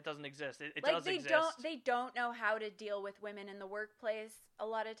not saying that doesn't exist. It does exist. They don't know how to deal with women in the workplace a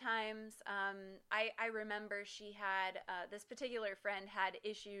lot of times. I remember she had this particular friend had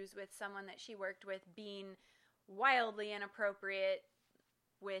issues with someone that she worked with being wildly inappropriate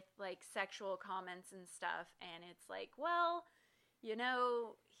with sexual comments and stuff, and it's well, he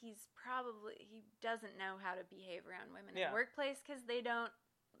doesn't know how to behave around women in the workplace, because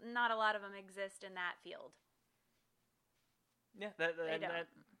not a lot of them exist in that field. Yeah,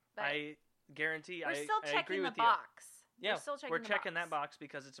 I guarantee. We're still I checking agree the with box. Yeah, we're checking that box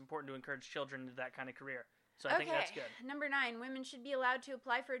because it's important to encourage children into that kind of career. So I think that's good. Number 9, women should be allowed to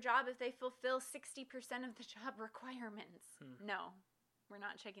apply for a job if they fulfill 60% of the job requirements. No, we're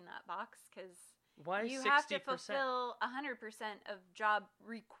not checking that box, because you 60%? have to fulfill 100% of job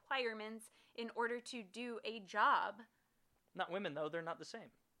requirements in order to do a job. Not women, though. They're not the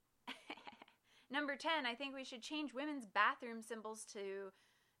same. Number 10, I think we should change women's bathroom symbols to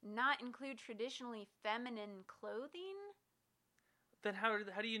not include traditionally feminine clothing. Then how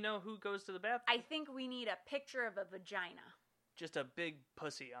do you know who goes to the bathroom? I think we need a picture of a vagina. Just a big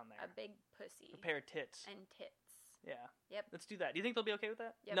pussy on there. A big pussy. A pair of tits. And tits. Yeah. Yep. Let's do that. Do you think they'll be okay with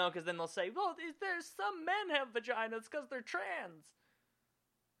that? Yep. No, because then they'll say, well, there's some men have vaginas because they're trans.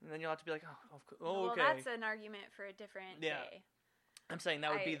 And then you'll have to be like, okay. Well, that's an argument for a different day. I'm saying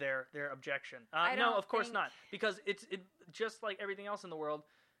that would be their objection. No, of course not. Because it just like everything else in the world,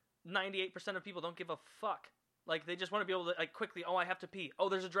 98% of people don't give a fuck. They just want to be able to, quickly, I have to pee. Oh,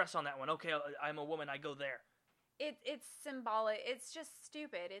 there's a dress on that one. Okay, I'm a woman, I go there. It's symbolic. It's just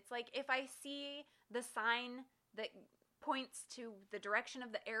stupid. It's if I see the sign that points to the direction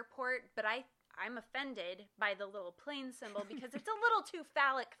of the airport, but I'm offended by the little plane symbol because it's a little too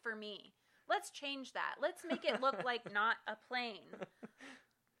phallic for me. Let's change that. Let's make it look like not a plane.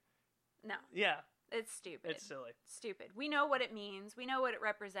 No. Yeah. It's stupid. It's silly. Stupid. We know what it means. We know what it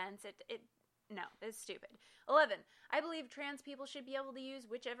represents. No, it's stupid. 11. I believe trans people should be able to use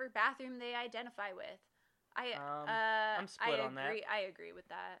whichever bathroom they identify with. I'm split on that. I agree with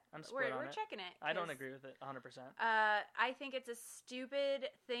that. I'm split on it. We're checking it. I don't agree with it 100%. I think it's a stupid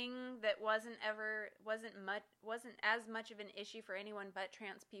thing that wasn't as much of an issue for anyone but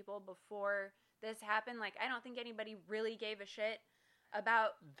trans people before this happened. I don't think anybody really gave a shit about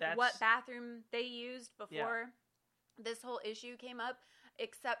what bathroom they used before this whole issue came up,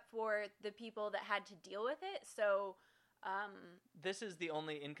 except for the people that had to deal with it. So, this is the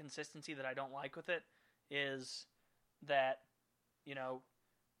only inconsistency that I don't like with it. Is that,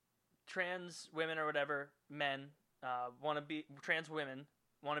 trans women or whatever, men, trans women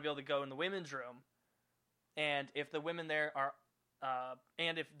want to be able to go in the women's room, and if the women there are,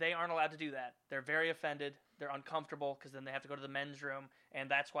 and if they aren't allowed to do that, they're very offended, they're uncomfortable, because then they have to go to the men's room, and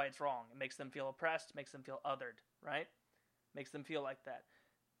that's why it's wrong. It makes them feel oppressed, makes them feel othered, right? Makes them feel like that.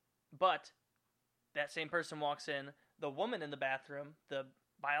 But, that same person walks in, the woman in the bathroom, the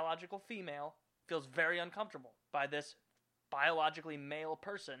biological female, feels very uncomfortable by this biologically male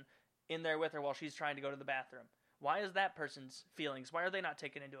person in there with her while she's trying to go to the bathroom. Why is that person's feelings? Why are they not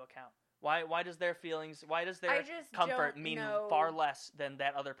taken into account? Why does their feelings, why does their comfort mean far less than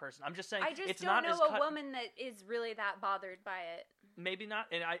that other person? I'm just saying, it's not as I just don't know a woman that is really that bothered by it. Maybe not,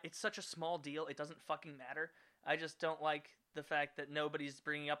 and it's such a small deal, it doesn't fucking matter. I just don't like the fact that nobody's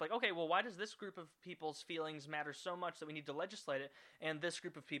bringing up, like, okay, well, why does this group of people's feelings matter so much that we need to legislate it, and this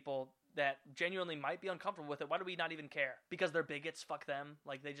group of people that genuinely might be uncomfortable with it, why do we not even care? Because they're bigots, fuck them.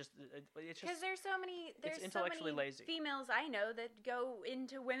 Like, it's just... Because there's so many lazy. females I know that go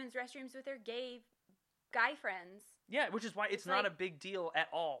into women's restrooms with their gay guy friends. Yeah, which is why it's not a big deal at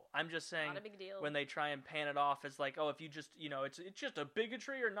all. I'm just saying, not a big deal. When they try and pan it off as like, oh, if you just, it's just a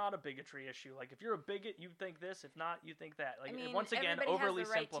bigotry or not a bigotry issue. Like, if you're a bigot, you think this. If not, you think that. Like, once again, overly has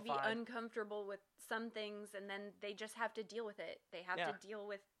the right simplified. To be uncomfortable with some things, and then they just have to deal with it. They have to deal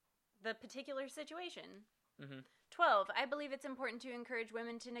with the particular situation. 12. I believe it's important to encourage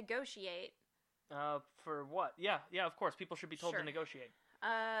women to negotiate. For what? Yeah, of course. People should be told to negotiate.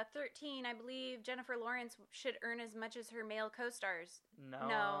 13, I believe Jennifer Lawrence should earn as much as her male co-stars.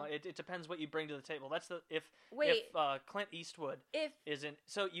 No. It depends what you bring to the table. That's if Clint Eastwood isn't...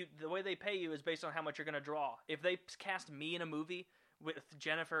 So the way they pay you is based on how much you're going to draw. If they cast me in a movie with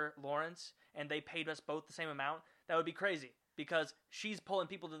Jennifer Lawrence and they paid us both the same amount, that would be crazy. Because she's pulling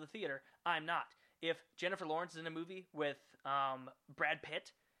people to the theater. I'm not. If Jennifer Lawrence is in a movie with Brad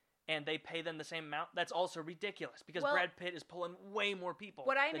Pitt and they pay them the same amount, that's also ridiculous. Because Brad Pitt is pulling way more people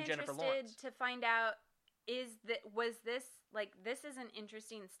than Jennifer Lawrence. What I'm interested to find out is this is an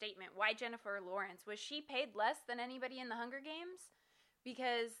interesting statement. Why Jennifer Lawrence? Was she paid less than anybody in the Hunger Games?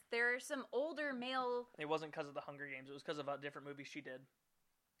 Because there are some older male... It wasn't because of the Hunger Games. It was because of a different movie she did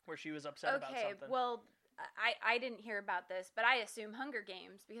where she was upset about something. Okay, well... I didn't hear about this, but I assume Hunger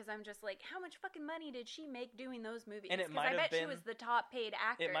Games because I'm just like, how much fucking money did she make doing those movies? And it might have been, she was the top paid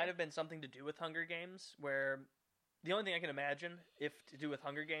actor. It might have been something to do with Hunger Games, where the only thing I can imagine if to do with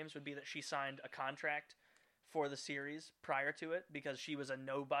Hunger Games would be that she signed a contract for the series prior to it because she was a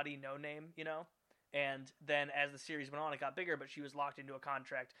nobody, no name, And then as the series went on, it got bigger, but she was locked into a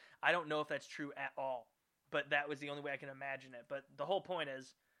contract. I don't know if that's true at all, but that was the only way I can imagine it. But the whole point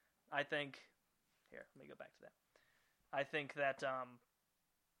is, I think... Here, let me go back to that. I think that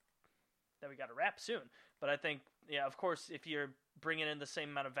we got to wrap soon. But I think, of course, if you're bringing in the same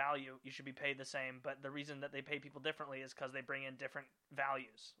amount of value, you should be paid the same. But the reason that they pay people differently is because they bring in different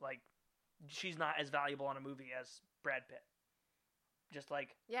values. Like, she's not as valuable on a movie as Brad Pitt. Just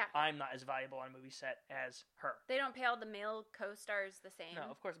like I'm not as valuable on a movie set as her. They don't pay all the male co-stars the same.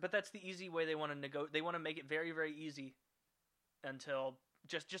 No, of course. But that's the easy way they want to They want to make it very, very easy until...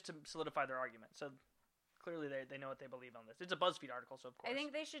 Just to solidify their argument. So clearly they know what they believe on this. It's a BuzzFeed article, so of course. I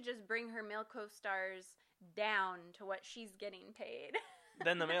think they should just bring her male co-stars down to what she's getting paid.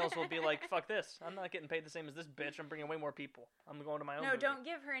 Then the males will be like, fuck this. I'm not getting paid the same as this bitch. I'm bringing way more people. I'm going to my own movie. Don't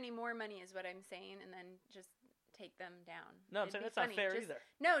give her any more money is what I'm saying, and then just take them down. No, I'm saying that's not fair either.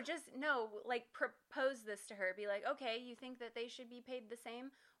 Propose this to her. Be like, okay, you think that they should be paid the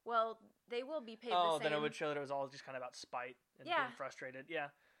same? Well, they will be paid the same. Oh, then it would show that it was all just kind of about spite and being frustrated. Yeah.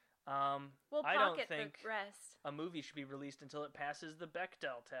 We'll I don't think the rest. A movie should be released until it passes the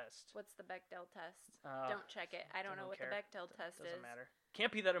Bechdel test. What's the Bechdel test? Don't check it. I don't know what the Bechdel test is. Doesn't matter.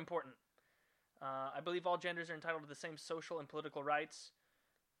 Can't be that important. I believe all genders are entitled to the same social and political rights.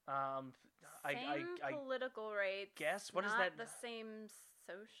 Political rights. Guess what is Not that? the same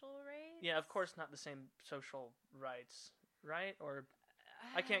social rights. Yeah, of course, not the same social rights, right? Or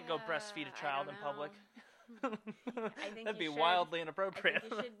I can't go breastfeed a child in public. I think that'd be wildly inappropriate. I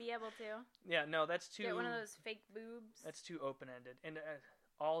think you should be able to. Yeah, no, that's too. Get one of those fake boobs. That's too open-ended. And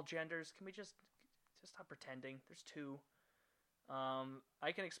all genders, can we just stop pretending? There's two.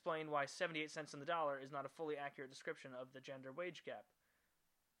 I can explain why 78 cents on the dollar is not a fully accurate description of the gender wage gap.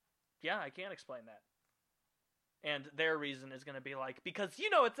 Yeah, I can explain that. And their reason is going to be like, because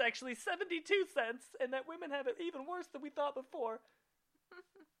it's actually 72 cents, and that women have it even worse than we thought before.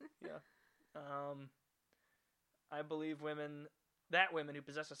 Yeah. I believe women who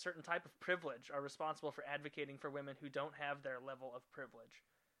possess a certain type of privilege are responsible for advocating for women who don't have their level of privilege.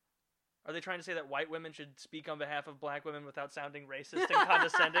 Are they trying to say that white women should speak on behalf of black women without sounding racist and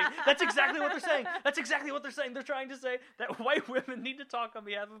condescending? That's exactly what they're saying. That's exactly what they're saying. They're trying to say that white women need to talk on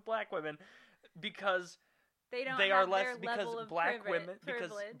behalf of black women because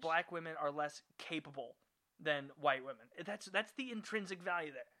black women are less capable than white women. That's the intrinsic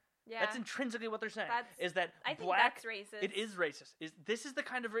value there. Yeah. That's intrinsically what they're saying. I think that's racist. It is racist. This is the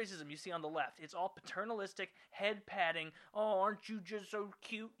kind of racism you see on the left. It's all paternalistic, head patting. Oh, aren't you just so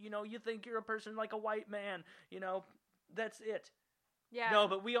cute? You think you're a person like a white man. That's it. Yeah. No,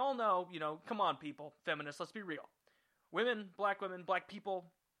 but we all know, come on, people, feminists, let's be real. Women, black people,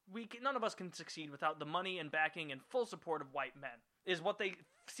 none of us can succeed without the money and backing and full support of white men, is what they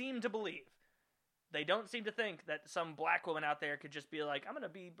seem to believe. They don't seem to think that some black woman out there could just be like, I'm going to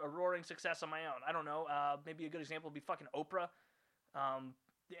be a roaring success on my own. I don't know. Maybe a good example would be fucking Oprah.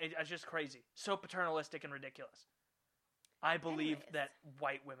 It's just crazy. So paternalistic and ridiculous. I believe that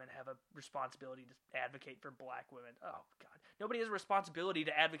white women have a responsibility to advocate for black women. Oh, God. Nobody has a responsibility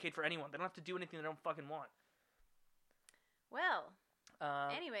to advocate for anyone. They don't have to do anything they don't fucking want. Well,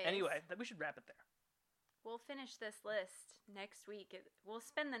 anyway, we should wrap it there. We'll finish this list next week. We'll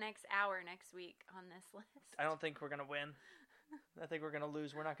spend the next hour next week on this list. I don't think we're going to win. I think we're going to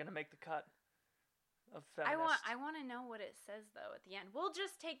lose. We're not going to make the cut of feminist. I want to know what it says, though, at the end. We'll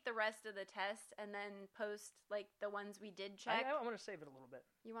just take the rest of the test and then post, like, the ones we did check. I want to save it a little bit.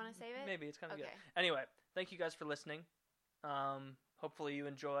 You want to save it? Maybe. It's kind of good. Anyway, thank you guys for listening. Hopefully you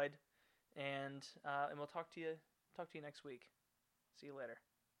enjoyed. And we'll talk to you next week. See you later.